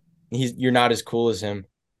you're not as cool as him.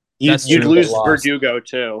 That's You'd true. lose Verdugo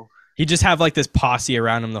too. He'd just have like this posse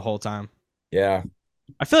around him the whole time. Yeah.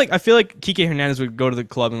 I feel like Kike Hernandez would go to the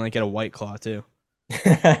club and like get a White Claw too.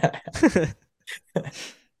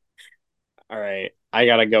 All right, I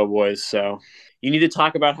gotta go, boys. So you need to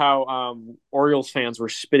talk about how Orioles fans were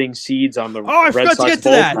spitting seeds on the I Red forgot to Sox get to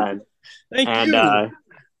that. bullpen. Thank And you.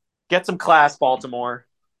 get some class, Baltimore.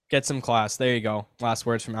 Get some class. There you go. Last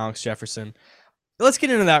words from Alex Jefferson. Let's get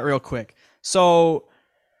into that real quick. So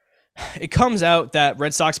it comes out that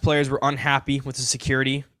Red Sox players were unhappy with the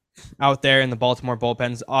security out there in the Baltimore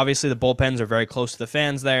bullpens. Obviously, the bullpens are very close to the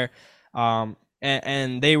fans there.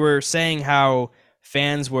 And they were saying how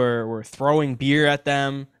fans were throwing beer at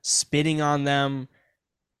them, spitting on them.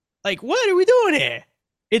 Like, what are we doing here?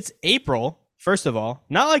 It's April, first of all.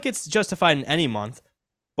 Not like it's justified in any month.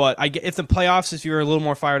 But I get if the playoffs, if you're a little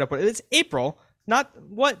more fired up, it's April, not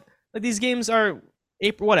what like these games are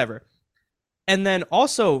April, whatever. And then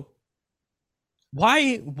also,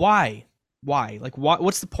 why? Like,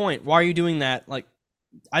 what's the point? Why are you doing that? Like,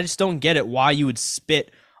 I just don't get it. Why you would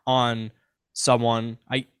spit on someone?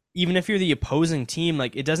 Even if you're the opposing team,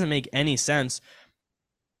 like it doesn't make any sense.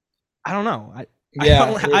 I don't know.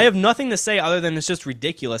 I have nothing to say other than it's just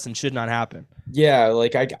ridiculous and should not happen. Yeah,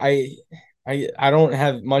 like I don't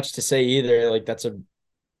have much to say either. Like that's a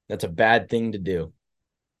bad thing to do.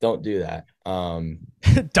 Don't do that.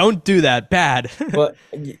 Don't do that. Bad. But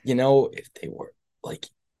if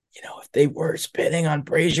they were spitting on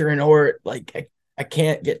Brazier and Ort, like I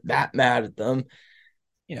can't get that mad at them.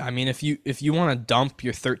 Yeah, I mean, if you want to dump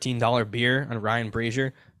your $13 beer on Ryan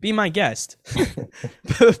Brazier, be my guest.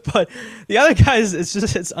 But the other guys,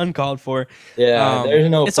 it's uncalled for. Yeah, there's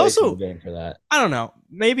no it's place also in the game for that. I don't know.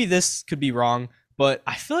 Maybe this could be wrong, but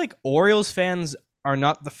I feel like Orioles fans are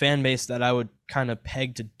not the fan base that I would kind of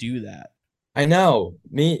peg to do that. I know.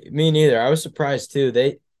 Me neither. I was surprised too.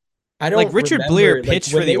 I don't like Richard remember, Blear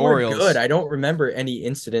pitched when for the they were Orioles. Good. I don't remember any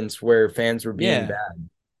incidents where fans were being bad.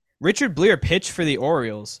 Richard Blear pitched for the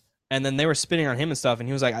Orioles, and then they were spitting on him and stuff, and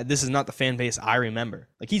he was like, "This is not the fan base I remember."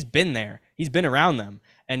 Like he's been there, he's been around them,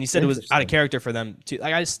 and he said it was out of character for them to.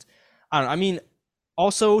 Like I don't know. I mean,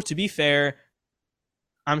 also to be fair,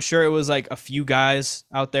 I'm sure it was like a few guys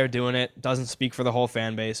out there doing it. Doesn't speak for the whole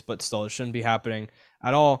fan base, but still, it shouldn't be happening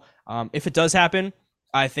at all. If it does happen,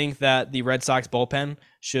 I think that the Red Sox bullpen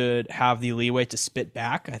should have the leeway to spit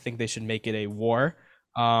back. I think they should make it a war.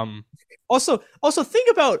 Also think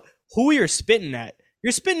about who you're spitting at.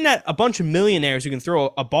 You're spitting at a bunch of millionaires who can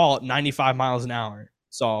throw a ball at 95 miles an hour.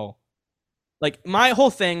 So, like, my whole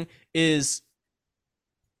thing is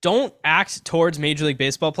don't act towards Major League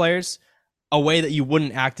Baseball players a way that you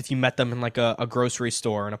wouldn't act if you met them in, like, a grocery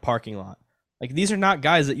store or in a parking lot. Like, these are not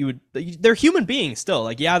guys that you would... They're human beings still.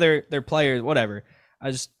 Like, yeah, they're players, whatever.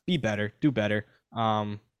 I just be better. Do better.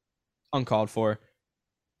 Uncalled for.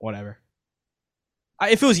 Whatever.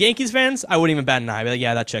 If it was Yankees fans, I wouldn't even bat an eye. I'd be like,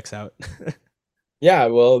 yeah, that checks out. Yeah,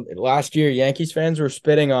 well, last year Yankees fans were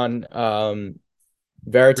spitting on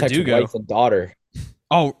Veritek's wife and daughter.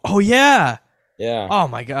 Oh yeah. Yeah. Oh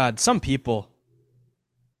my God, some people.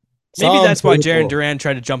 Maybe that's why Jaron Duran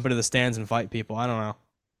tried to jump into the stands and fight people. I don't know.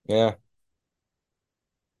 Yeah.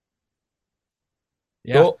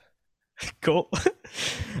 Yeah. Cool.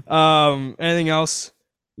 Anything else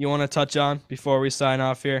you want to touch on before we sign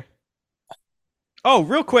off here? Oh,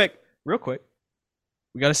 real quick. We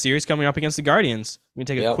got a series coming up against the Guardians. We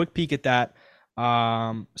can take a quick peek at that.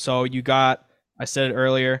 So you got, I said it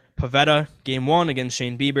earlier, Pivetta, game 1 against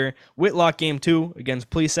Shane Bieber, Whitlock, game 2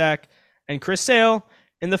 against Plesac, and Chris Sale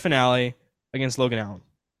in the finale against Logan Allen.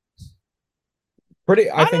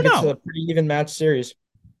 I think it's a pretty even match series.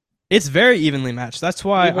 It's very evenly matched. That's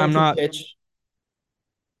why I'm not.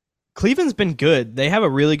 Cleveland's been good. They have a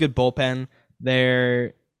really good bullpen.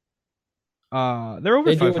 They're over 500.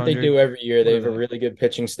 They do what they do every year. They have a really good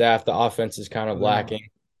pitching staff. The offense is kind of lacking.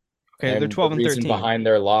 Okay, they're 12 and 13 behind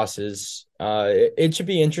their losses. It should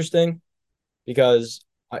be interesting because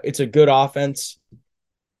it's a good offense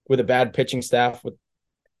with a bad pitching staff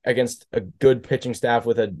against a good pitching staff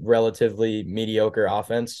with a relatively mediocre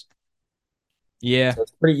offense. Yeah, so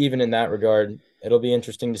it's pretty even in that regard. It'll be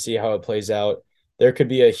interesting to see how it plays out. There could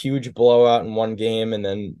be a huge blowout in one game, and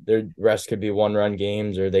then the rest could be one-run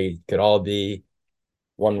games, or they could all be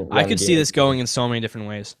one. I could see this going in so many different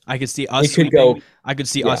ways. I could see us sweeping. I could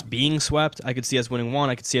see us being swept. I could see us winning 1.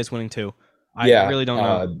 I could see us winning 2. I really don't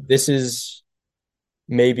know. This is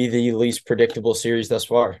maybe the least predictable series thus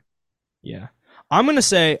far. Yeah. I'm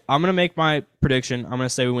gonna make my prediction. I'm gonna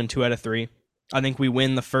say we win 2 out of 3. I think we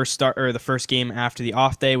win the first game after the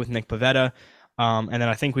off day with Nick Pivetta. And then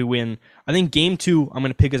I think we win. I think game 2, I'm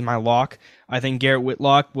going to pick as my lock. I think Garrett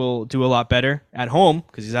Whitlock will do a lot better at home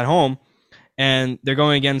because he's at home. And they're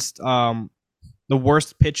going against the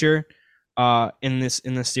worst pitcher in this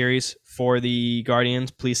series for the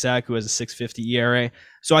Guardians, Plesac, who has a 6.50 ERA.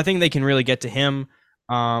 So I think they can really get to him,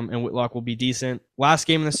 and Whitlock will be decent. Last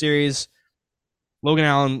game in the series, Logan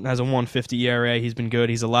Allen has a 1.50 ERA. He's been good.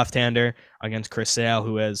 He's a left-hander against Chris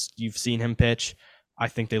Sale, you've seen him pitch. I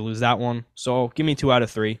think they lose that one. So give me 2 out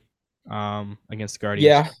of 3 against the Guardians.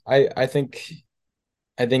 Yeah, I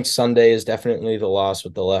think Sunday is definitely the loss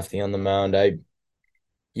with the lefty on the mound. I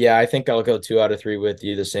think I'll go 2 out of 3 with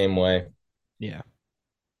you the same way. Yeah.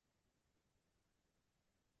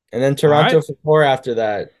 And then Toronto for 4 after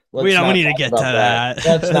that. We need to get to that.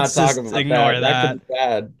 Let's not talk about ignore that. That could be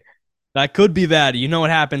bad. That could be bad. You know what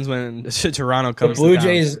happens when Toronto comes to town.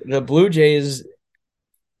 The Blue Jays,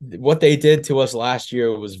 what they did to us last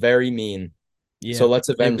year was very mean. Yeah. So let's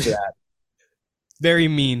avenge that. Very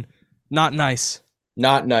mean. Not nice.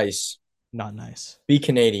 Not nice. Not nice. Be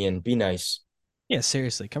Canadian. Be nice. Yeah,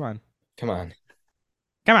 seriously. Come on.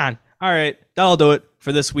 All right. That'll do it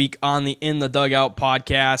for this week on the In the Dugout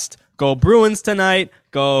podcast. Go Bruins tonight.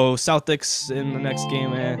 Go Celtics in the next game.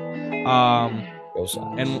 Go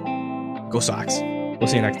Sox. And go Sox. We'll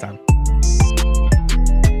see you next time.